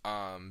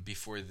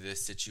before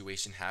this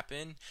situation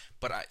happened.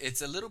 But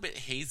it's a little bit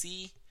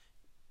hazy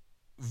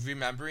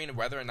remembering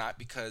whether or not,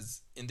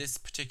 because in this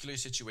particular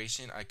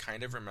situation, I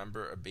kind of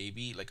remember a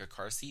baby, like a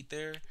car seat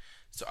there.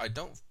 So I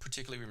don't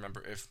particularly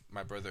remember if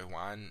my brother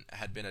Juan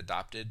had been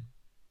adopted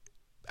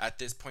at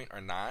this point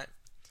or not.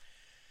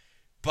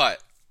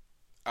 But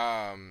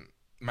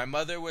my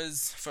mother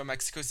was from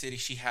Mexico City.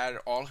 She had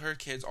all her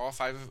kids, all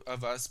five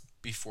of us,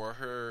 before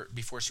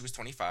she was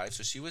 25.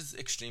 So she was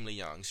extremely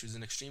young. She was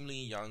an extremely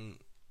young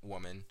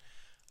woman.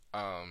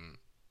 Um,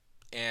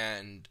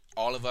 and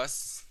all of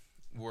us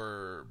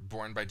were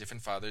born by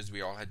different fathers.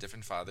 We all had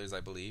different fathers,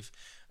 I believe.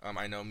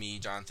 I know me,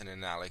 Jonathan,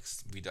 and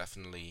Alex, we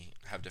definitely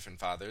have different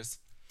fathers.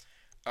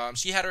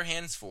 She had her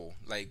hands full,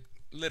 like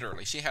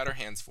literally, she had her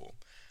hands full.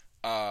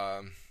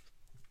 Um,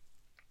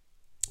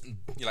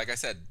 like I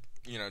said,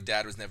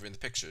 Dad was never in the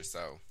picture,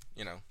 so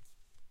you know,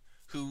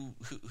 who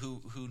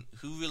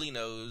really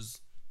knows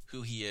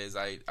who he is?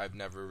 I've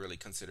never really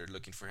considered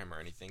looking for him or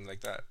anything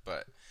like that.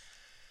 But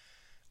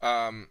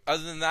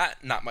other than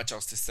that, not much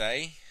else to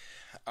say.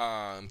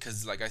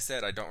 Because like I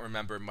said, I don't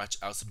remember much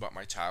else about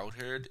my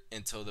childhood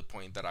until the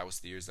point that I was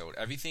 3 years old.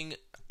 Everything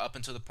up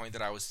until the point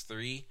that I was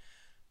three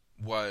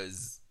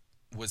was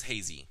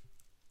hazy,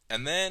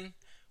 and then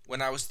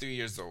when I was 3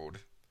 years old,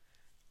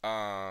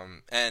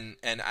 and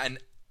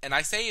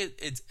I say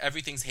it's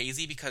everything's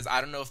hazy because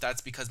I don't know if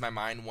that's because my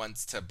mind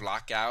wants to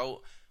block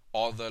out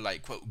all the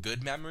like quote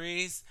good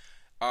memories,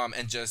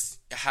 and just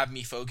have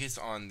me focus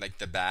on like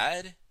the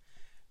bad.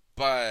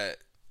 But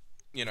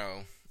you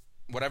know,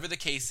 whatever the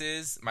case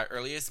is, my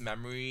earliest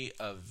memory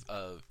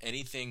of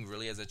anything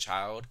really as a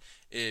child,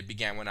 it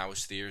began when I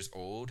was 3 years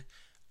old,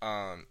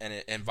 and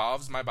it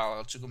involves my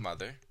biological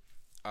mother,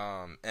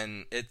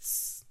 and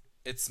it's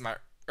my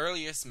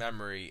earliest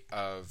memory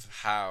of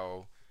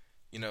how,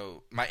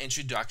 my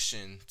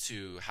introduction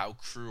to how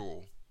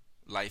cruel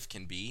life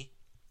can be.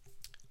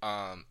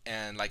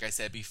 And like I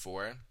said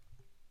before,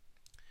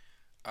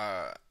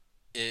 uh,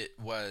 it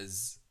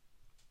was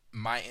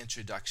my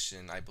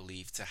introduction, I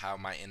believe, to how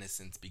my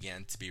innocence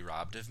began to be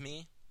robbed of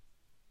me.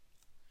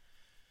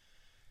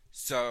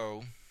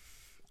 So,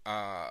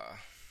 uh,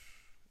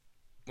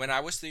 when I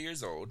was 3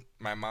 years old,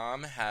 my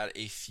mom had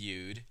a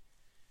feud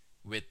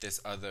with this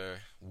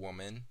other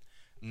woman.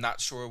 Not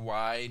sure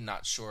why,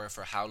 not sure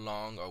for how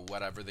long, or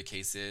whatever the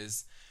case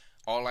is.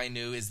 All I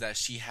knew is that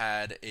she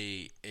had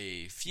a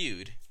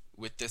feud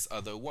with this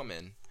other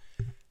woman.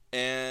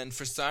 And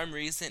for some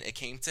reason, it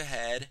came to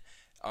head.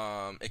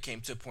 It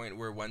came to a point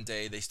where one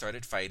day they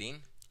started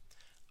fighting.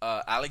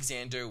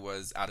 Alexander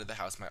was out of the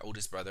house, my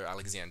oldest brother,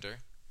 Alexander.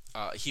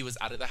 He was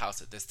out of the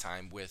house at this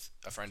time with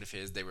a friend of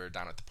his. They were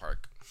down at the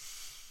park.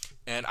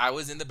 And I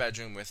was in the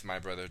bedroom with my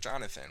brother,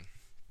 Jonathan.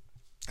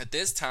 At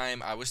this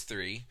time, I was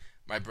three.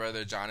 My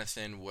brother,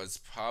 Jonathan, was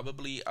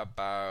probably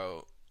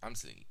about,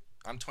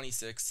 I'm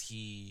 26,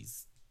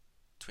 he's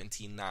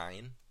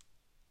 29,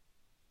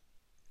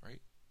 right?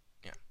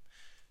 Yeah.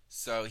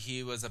 So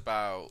he was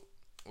about,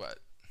 what?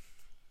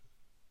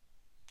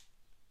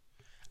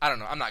 I don't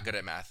know. I'm not good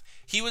at math.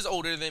 He was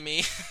older than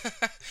me.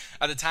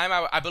 At the time,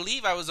 I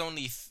believe I was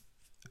only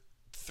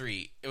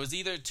three. It was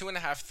either two and a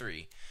half,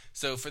 three.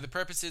 So for the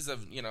purposes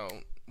of,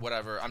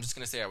 whatever, I'm just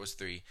going to say I was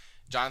three.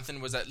 Jonathan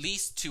was at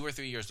least 2 or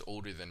 3 years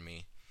older than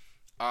me.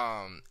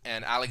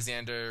 And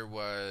Alexander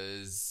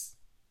was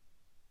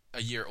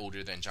a year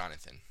older than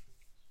Jonathan.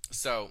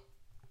 So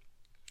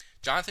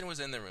Jonathan was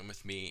in the room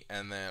with me,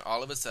 and then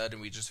all of a sudden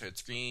we just heard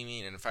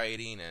screaming and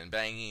fighting and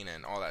banging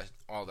and all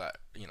that,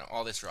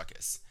 all this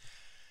ruckus.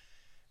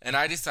 And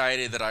I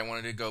decided that I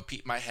wanted to go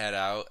peep my head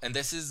out. And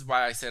this is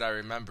why I said I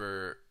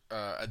remember.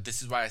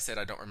 This is why I said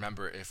I don't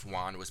remember if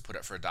Juan was put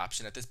up for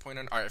adoption at this point,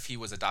 or if he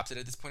was adopted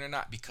at this point or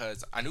not.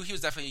 Because I knew he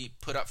was definitely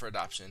put up for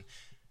adoption.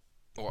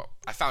 Well,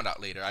 I found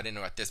out later. I didn't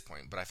know at this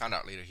point, but I found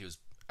out later he was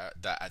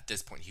that at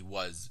this point he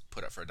was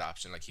put up for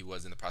adoption, like he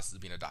was in the process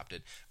of being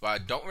adopted. But I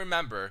don't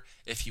remember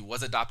if he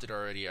was adopted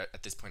already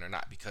at this point or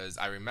not, because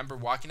I remember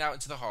walking out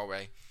into the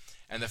hallway.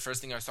 And the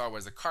first thing I saw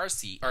was a car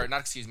seat, or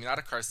not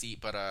a car seat,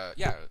 but a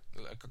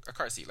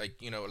car seat,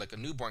 like like a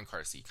newborn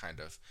car seat, kind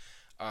of.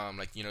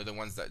 like the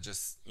ones that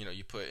just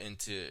you put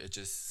into it,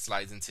 just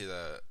slides into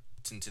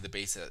the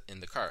base in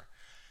the car.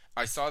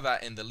 I saw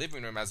that in the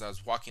living room as I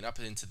was walking up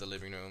into the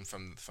living room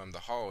from the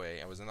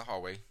hallway. I was in the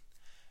hallway,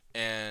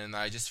 and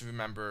I just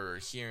remember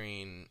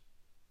hearing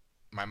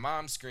my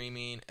mom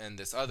screaming and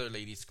this other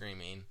lady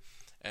screaming,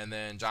 and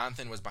then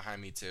Jonathan was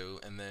behind me too.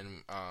 And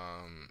then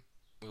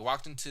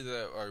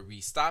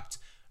we stopped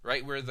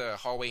right where the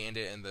hallway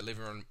ended and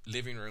the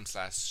living room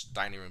slash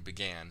dining room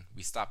began.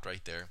 We stopped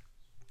right there,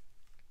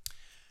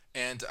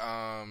 and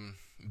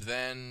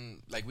then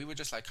like we were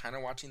just like kind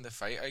of watching the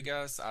fight, I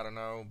guess. I don't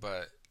know,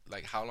 but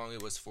like how long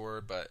it was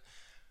for. But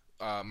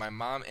my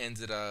mom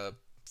ended up,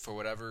 for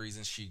whatever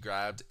reason, she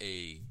grabbed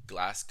a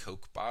glass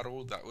Coke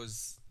bottle that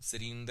was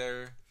sitting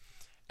there,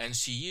 and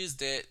she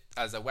used it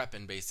as a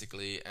weapon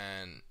basically.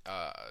 And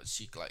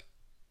she like,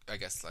 I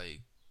guess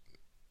like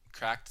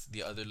cracked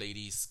the other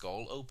lady's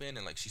skull open,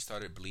 and like she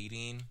started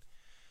bleeding.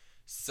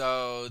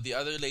 So the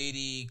other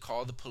lady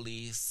called the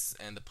police,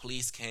 and the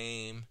police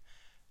came,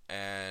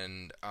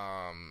 and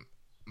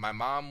my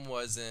mom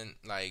wasn't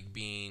like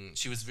being,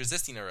 she was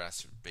resisting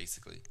arrest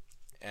basically.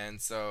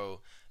 And so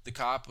the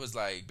cop was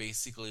like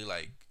basically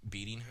like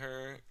beating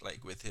her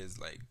like with his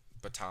like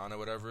baton or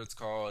whatever it's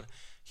called.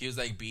 He was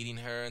like beating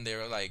her, and they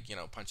were like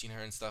punching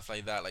her and stuff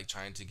like that, like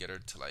trying to get her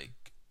to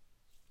like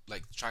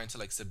trying to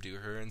like subdue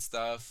her and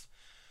stuff.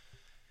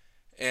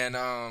 And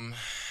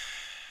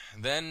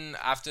then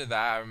after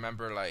that, I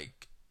remember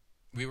like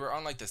we were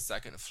on like the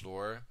second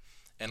floor,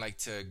 and like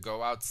to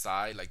go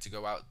outside, like to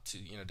go out to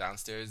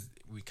downstairs,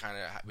 we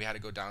had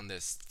to go down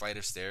this flight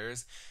of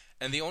stairs.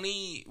 And the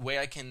only way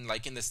I can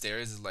liken the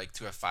stairs is like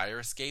to a fire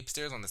escape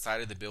stairs on the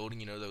side of the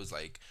building. Those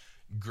like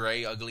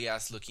gray, ugly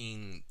ass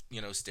looking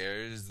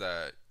stairs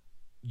that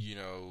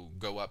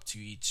go up to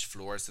each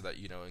floor so that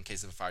in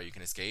case of a fire you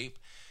can escape.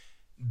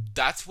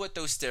 That's what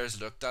those stairs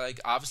looked like.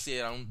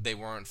 Obviously, they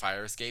weren't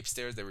fire escape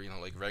stairs. They were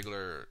like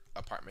regular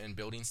apartment and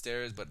building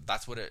stairs. But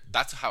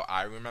that's how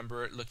I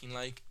remember it looking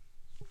like.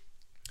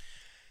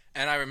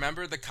 And I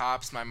remember the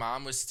cops. My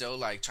mom was still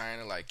like trying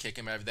to like kick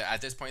him and everything.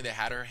 At this point, they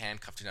had her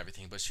handcuffed and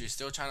everything, but she was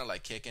still trying to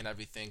like kick and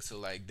everything. So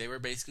like they were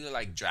basically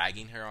like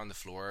dragging her on the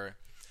floor,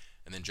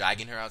 and then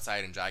dragging her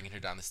outside and dragging her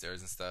down the stairs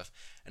and stuff.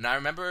 And I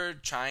remember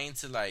trying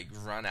to like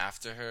run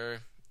after her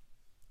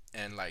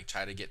and like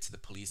try to get to the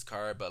police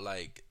car, but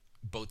like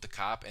both the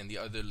cop and the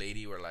other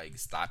lady were like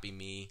stopping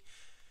me.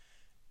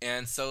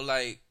 And so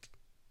like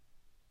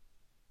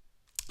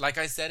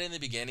I said in the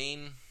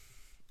beginning,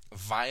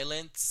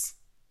 violence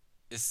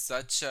is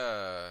such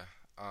a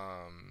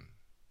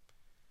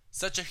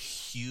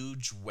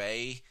huge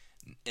way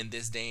in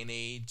this day and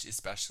age,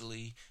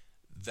 especially,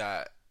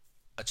 that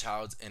a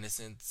child's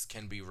innocence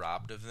can be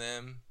robbed of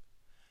them.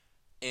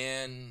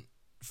 And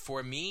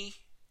for me,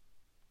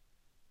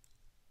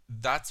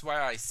 that's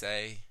why I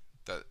say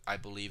that I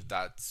believe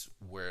that's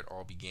where it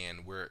all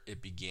began, where I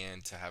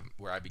began to have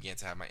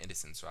my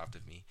innocence robbed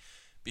of me,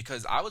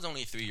 because I was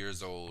only 3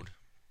 years old.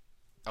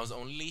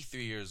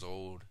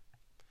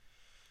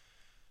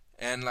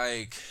 And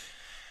like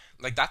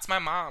that's my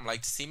mom.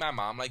 Like to see my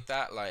mom like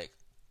that, like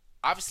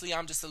obviously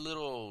I'm just a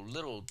little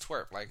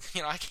twerp. Like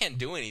I can't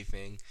do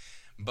anything,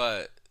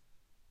 but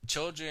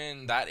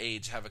children that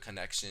age have a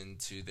connection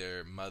to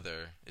their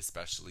mother,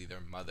 especially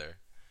their mother.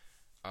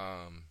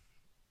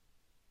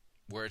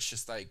 Where it's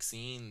just like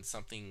seeing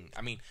something.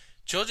 I mean,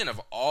 children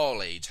of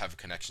all age have a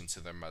connection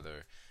to their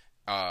mother,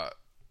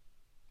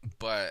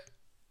 but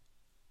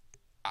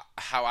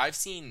how I've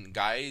seen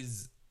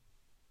guys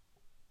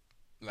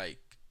like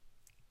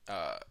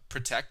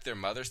protect their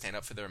mother, stand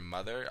up for their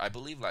mother. I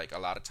believe like a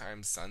lot of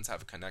times sons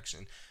have a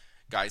connection,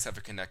 guys have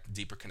a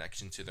deeper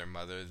connection to their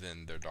mother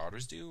than their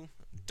daughters do.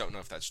 Don't know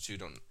if that's true.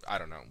 I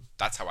don't know.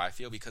 That's how I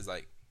feel, because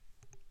like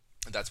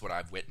that's what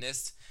I've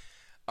witnessed.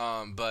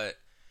 But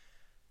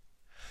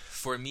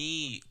for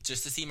me,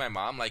 just to see my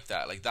mom like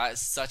that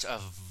is such a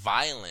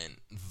violent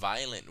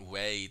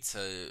way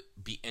to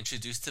be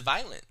introduced to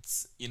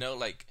violence. And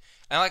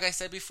like I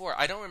said before,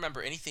 I don't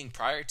remember anything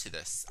prior to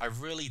this. I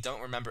really don't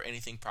remember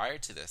anything prior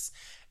to this.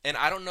 And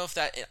I don't know if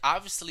that,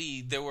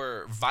 obviously there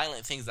were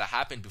violent things that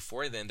happened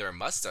before then. There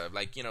must have.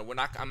 Like,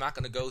 I'm not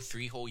going to go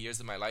 3 whole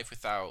years of my life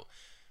without,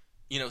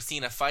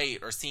 seeing a fight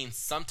or seeing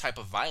some type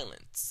of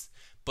violence.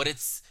 But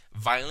it's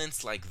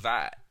violence like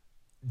that.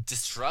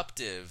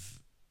 Disruptive,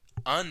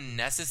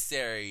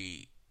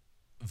 unnecessary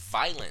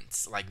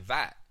violence like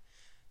that.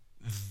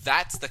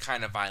 That's the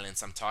kind of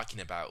violence I'm talking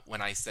about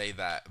when I say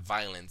that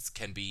violence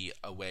can be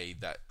a way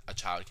that a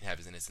child can have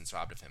his innocence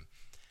robbed of him.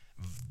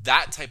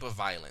 That type of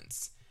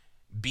violence,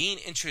 being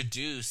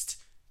introduced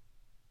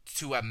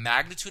to a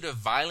magnitude of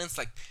violence,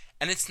 like,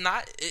 and it's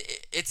not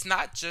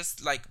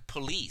just like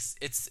police.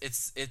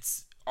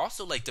 It's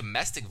also like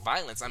domestic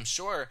violence. I'm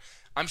sure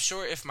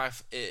if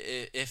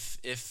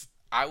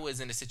I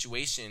was in a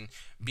situation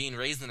being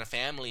raised in a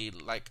family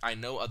like I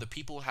know other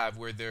people have,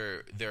 where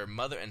their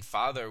mother and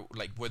father,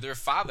 like where their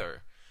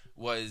father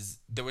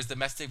there was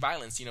domestic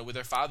violence, where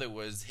their father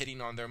was hitting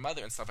on their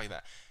mother and stuff like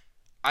that.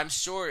 I'm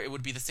sure it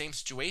would be the same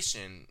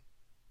situation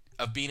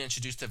of being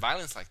introduced to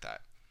violence like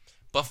that.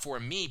 But for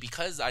me,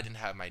 because I didn't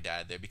have my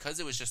dad there, because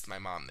it was just my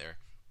mom there,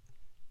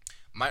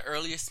 my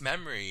earliest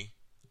memory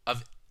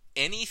of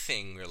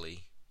anything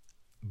really,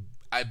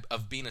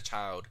 of being a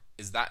child,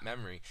 is that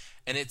memory.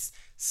 And it's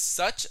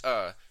such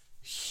a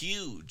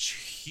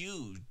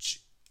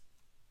huge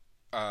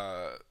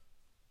uh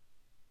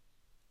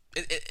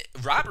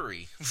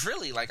robbery,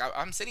 really. Like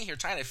I'm sitting here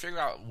trying to figure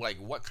out like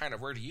what kind of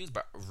word to use,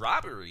 but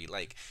robbery.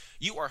 Like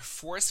you are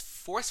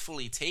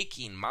forcefully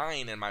taking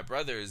mine and my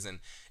brothers and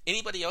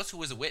anybody else who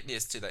was a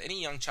witness to that,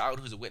 any young child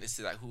who's a witness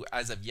to that, who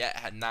as of yet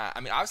had not. I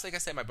mean, obviously, like I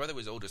said, my brother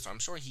was older, so I'm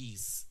sure he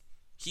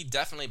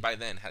definitely by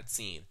then had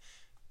seen,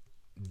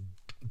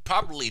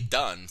 probably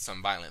done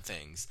some violent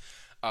things,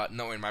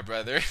 knowing my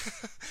brother.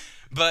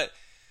 But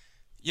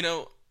you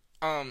know,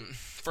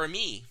 for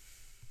me,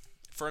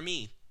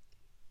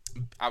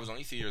 I was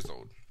only 3 years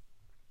old.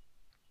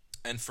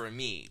 And for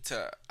me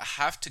to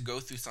have to go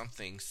through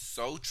something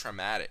so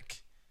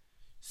traumatic,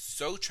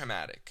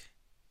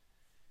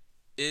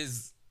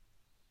 is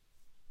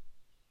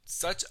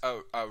such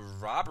a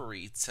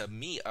robbery to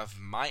me of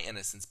my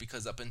innocence,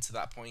 because up until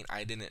that point,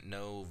 I didn't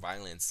know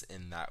violence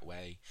in that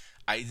way.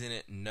 I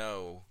didn't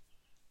know.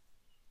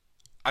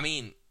 I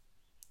mean,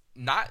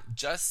 not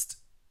just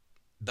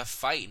the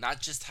fight,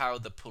 not just how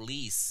the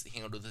police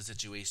handled the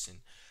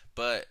situation,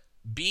 but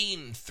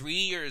being 3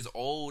 years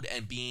old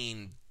and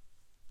being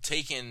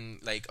taken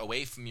like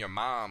away from your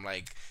mom,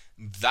 like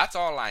that's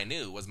all I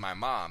knew was my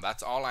mom.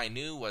 That's all I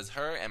knew was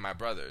her and my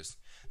brothers.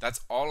 That's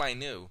all I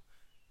knew.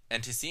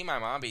 And to see my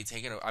mom be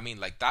taken, I mean,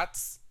 like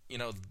that's,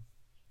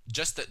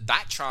 just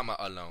that trauma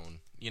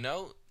alone,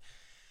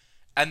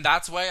 and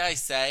that's why I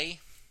say,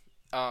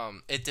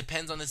 it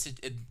depends on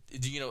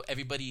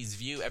everybody's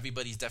view,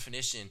 everybody's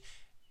definition,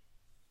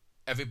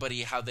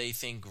 everybody how they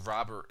think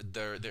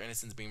their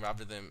innocence being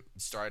robbed of them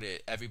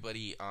started.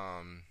 Everybody,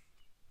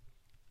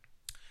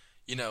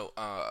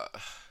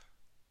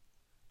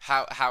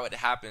 how it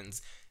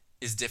happens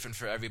is different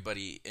for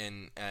everybody,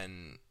 and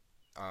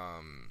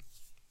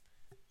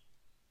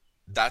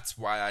that's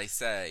why I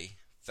say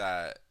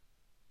that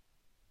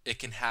it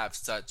can have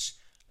such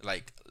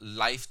like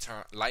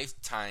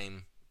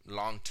lifetime,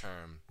 long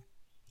term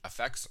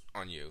effects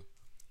on you.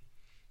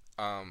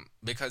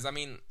 Because I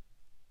mean,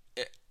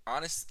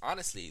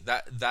 honestly,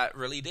 that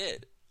really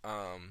did.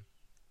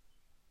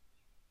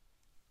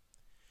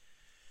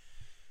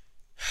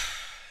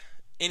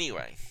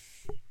 Anyway,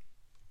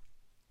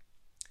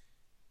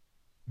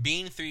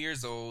 being 3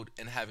 years old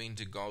and having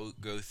to go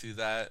through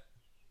that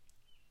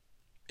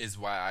is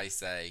why I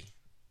say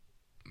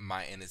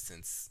my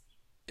innocence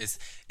is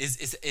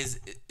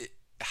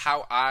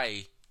how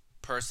I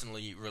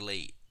personally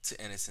relate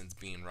to innocence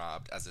being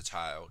robbed as a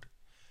child.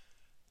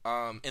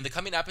 In the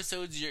coming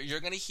episodes, you're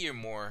going to hear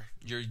more.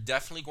 You're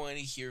definitely going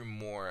to hear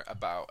more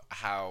about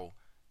how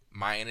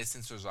my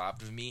innocence was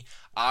robbed of me.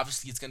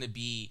 Obviously, it's going to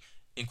be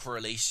in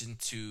correlation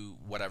to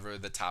whatever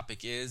the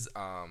topic is.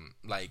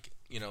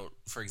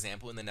 For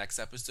example, in the next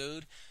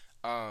episode,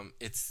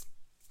 it's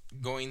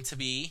going to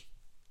be,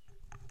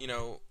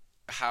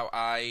 how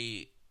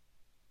I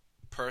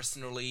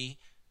personally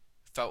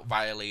felt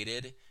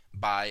violated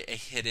by a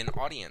hidden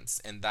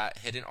audience, and that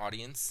hidden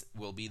audience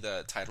will be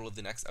the title of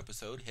the next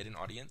episode, Hidden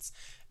Audience,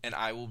 and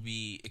I will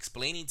be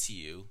explaining to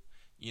you,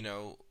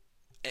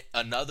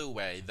 another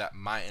way that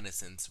my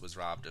innocence was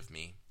robbed of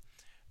me.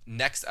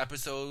 Next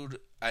episode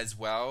as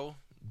well,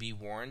 be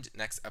warned,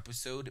 next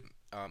episode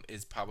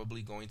is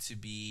probably going to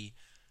be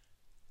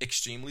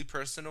extremely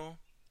personal.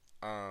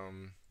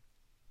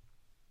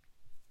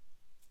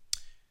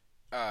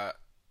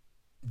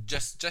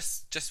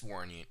 Just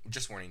warning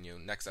you,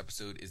 next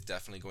episode is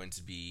definitely going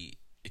to be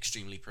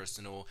extremely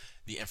personal.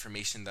 The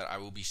information that I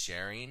will be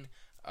sharing,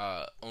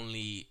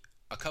 only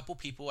a couple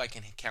people I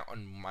can count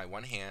on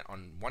one hand,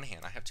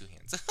 I have two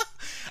hands.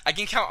 I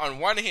can count on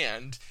one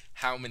hand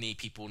how many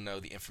people know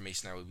the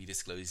information I will be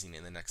disclosing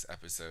in the next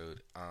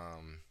episode.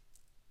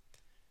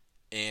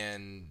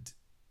 And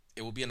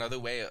it will be another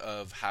way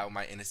of how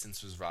my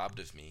innocence was robbed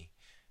of me.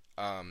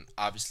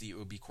 Obviously, it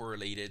will be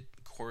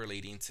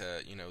correlating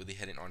to the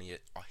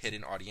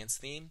hidden audience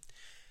theme,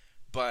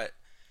 but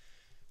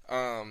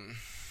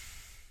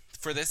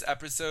for this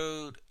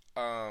episode,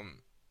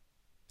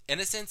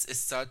 innocence is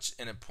such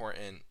an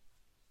important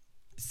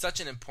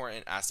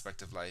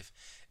aspect of life.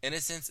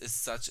 Innocence is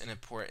such an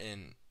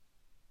important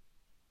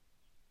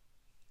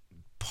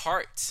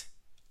part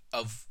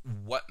of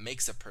what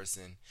makes a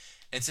person,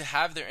 and to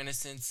have their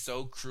innocence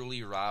so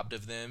cruelly robbed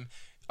of them,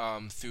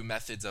 through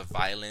methods of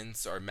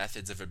violence or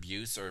methods of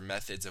abuse or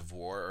methods of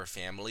war or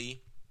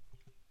family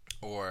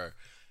or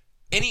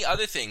any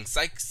other thing,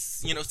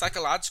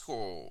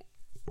 psychological,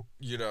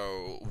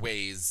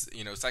 ways,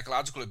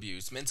 psychological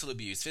abuse, mental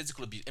abuse,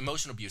 physical abuse,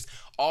 emotional abuse,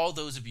 all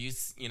those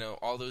abuse,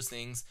 all those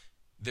things.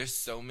 There's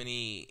so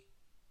many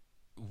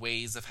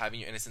ways of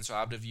having your innocence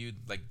robbed of you,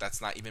 like that's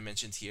not even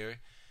mentioned here.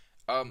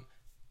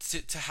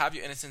 To have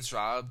your innocence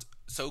robbed,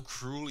 so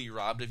cruelly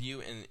robbed of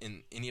you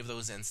in any of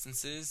those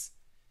instances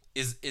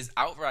is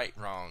outright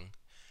wrong.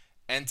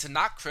 And to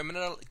not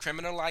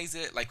criminalize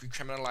it like we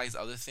criminalize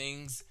other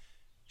things,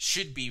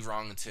 should be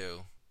wrong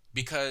too,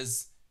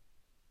 because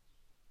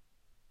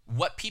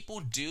what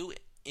people do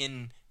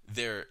in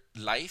their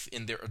life,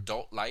 in their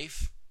adult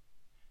life,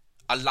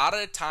 a lot of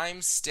the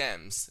time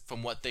stems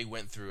from what they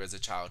went through as a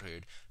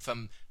childhood,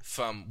 from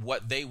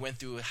what they went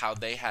through, how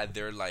they had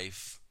their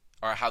life,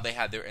 or how they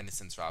had their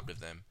innocence robbed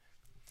of them.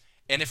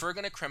 And if we're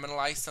gonna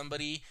criminalize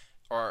somebody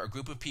or a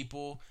group of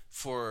people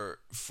for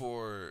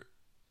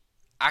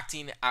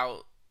acting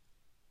out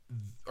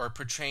or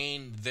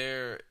portraying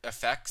their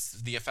effects,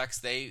 the effects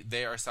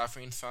they are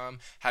suffering from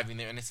having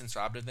their innocence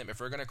robbed of them, if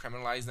we're going to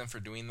criminalize them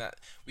for doing that,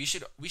 we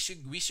should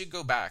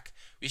go back.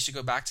 We should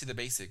go back to the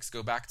basics,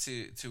 go back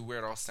to where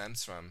it all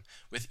stems from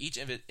with each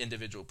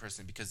individual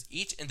person, because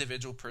each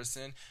individual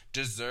person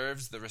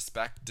deserves the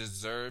respect,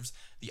 deserves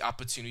the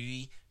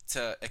opportunity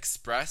to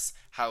express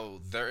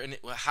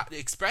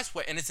express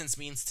what innocence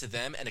means to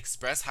them, and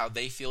express how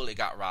they feel it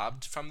got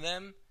robbed from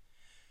them.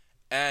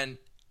 And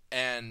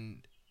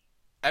and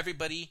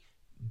everybody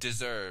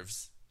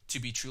deserves to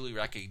be truly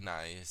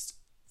recognized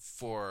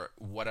for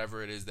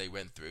whatever it is they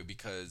went through,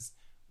 because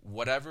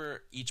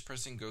whatever each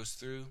person goes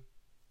through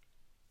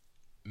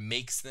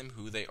makes them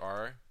who they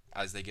are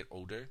as they get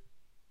older.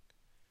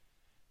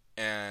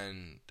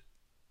 And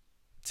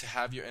to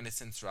have your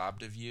innocence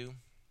robbed of you,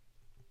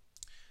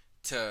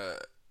 to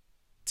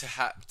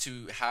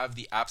have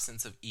the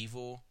absence of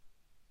evil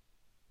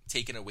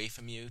taken away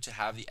from you, to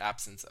have the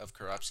absence of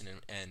corruption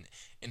and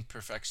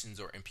imperfections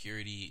or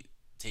impurity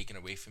taken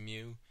away from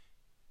you,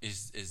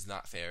 is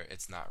not fair.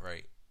 It's not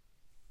right.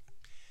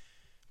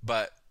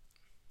 But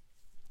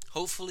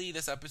hopefully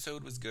this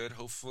episode was good.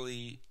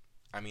 Hopefully,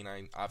 I mean,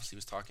 I obviously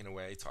was talking a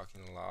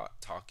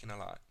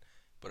lot,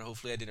 but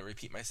hopefully I didn't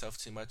repeat myself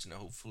too much, and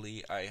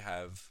hopefully I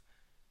have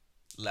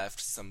left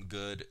some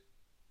good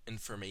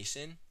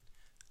information.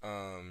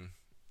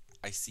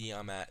 I see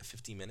I'm at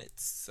 50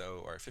 minutes,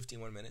 or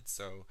 51 minutes,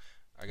 so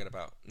I got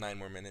about 9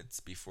 more minutes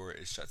before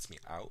it shuts me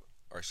out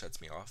or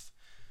shuts me off.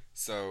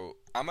 So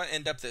I'm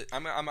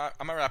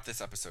gonna wrap this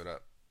episode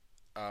up.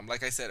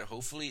 Like I said,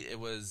 hopefully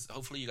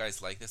you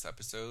guys like this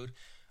episode.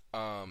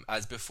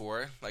 As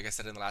before, like I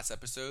said in the last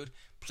episode,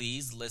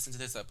 please listen to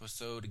this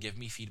episode, give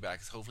me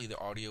feedback. Hopefully the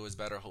audio is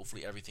better.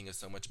 Hopefully everything is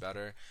so much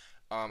better.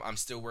 I'm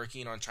still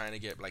working on trying to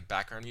get like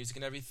background music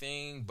and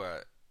everything,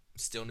 but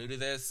still new to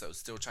this, so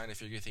still trying to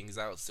figure things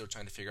out, still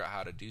trying to figure out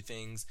how to do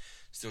things,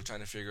 still trying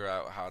to figure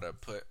out how to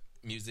put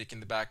music in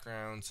the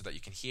background so that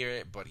you can hear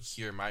it but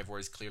hear my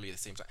voice clearly at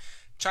the same time.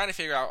 Trying to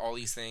figure out all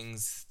these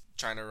things,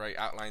 trying to write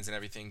outlines and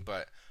everything,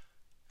 but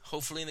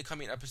hopefully in the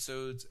coming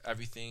episodes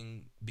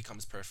everything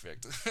becomes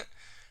perfect.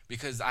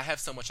 Because I have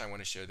so much I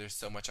want to share, there's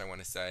so much I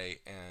want to say,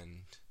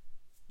 and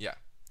yeah.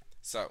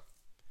 So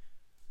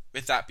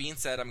with that being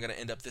said, I'm gonna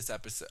end this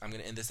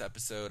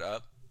episode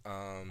up.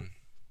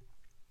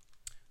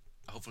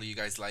 Hopefully you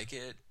guys like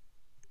it.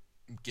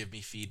 Give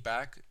me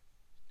feedback.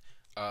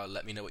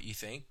 Let me know what you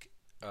think.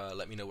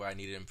 Let me know what I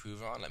need to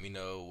improve on. Let me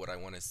know what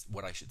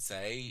I should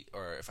say,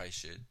 or if I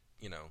should,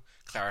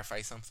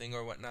 clarify something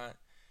or whatnot.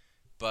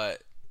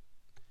 But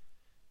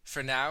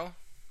for now,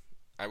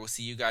 I will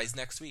see you guys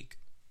next week.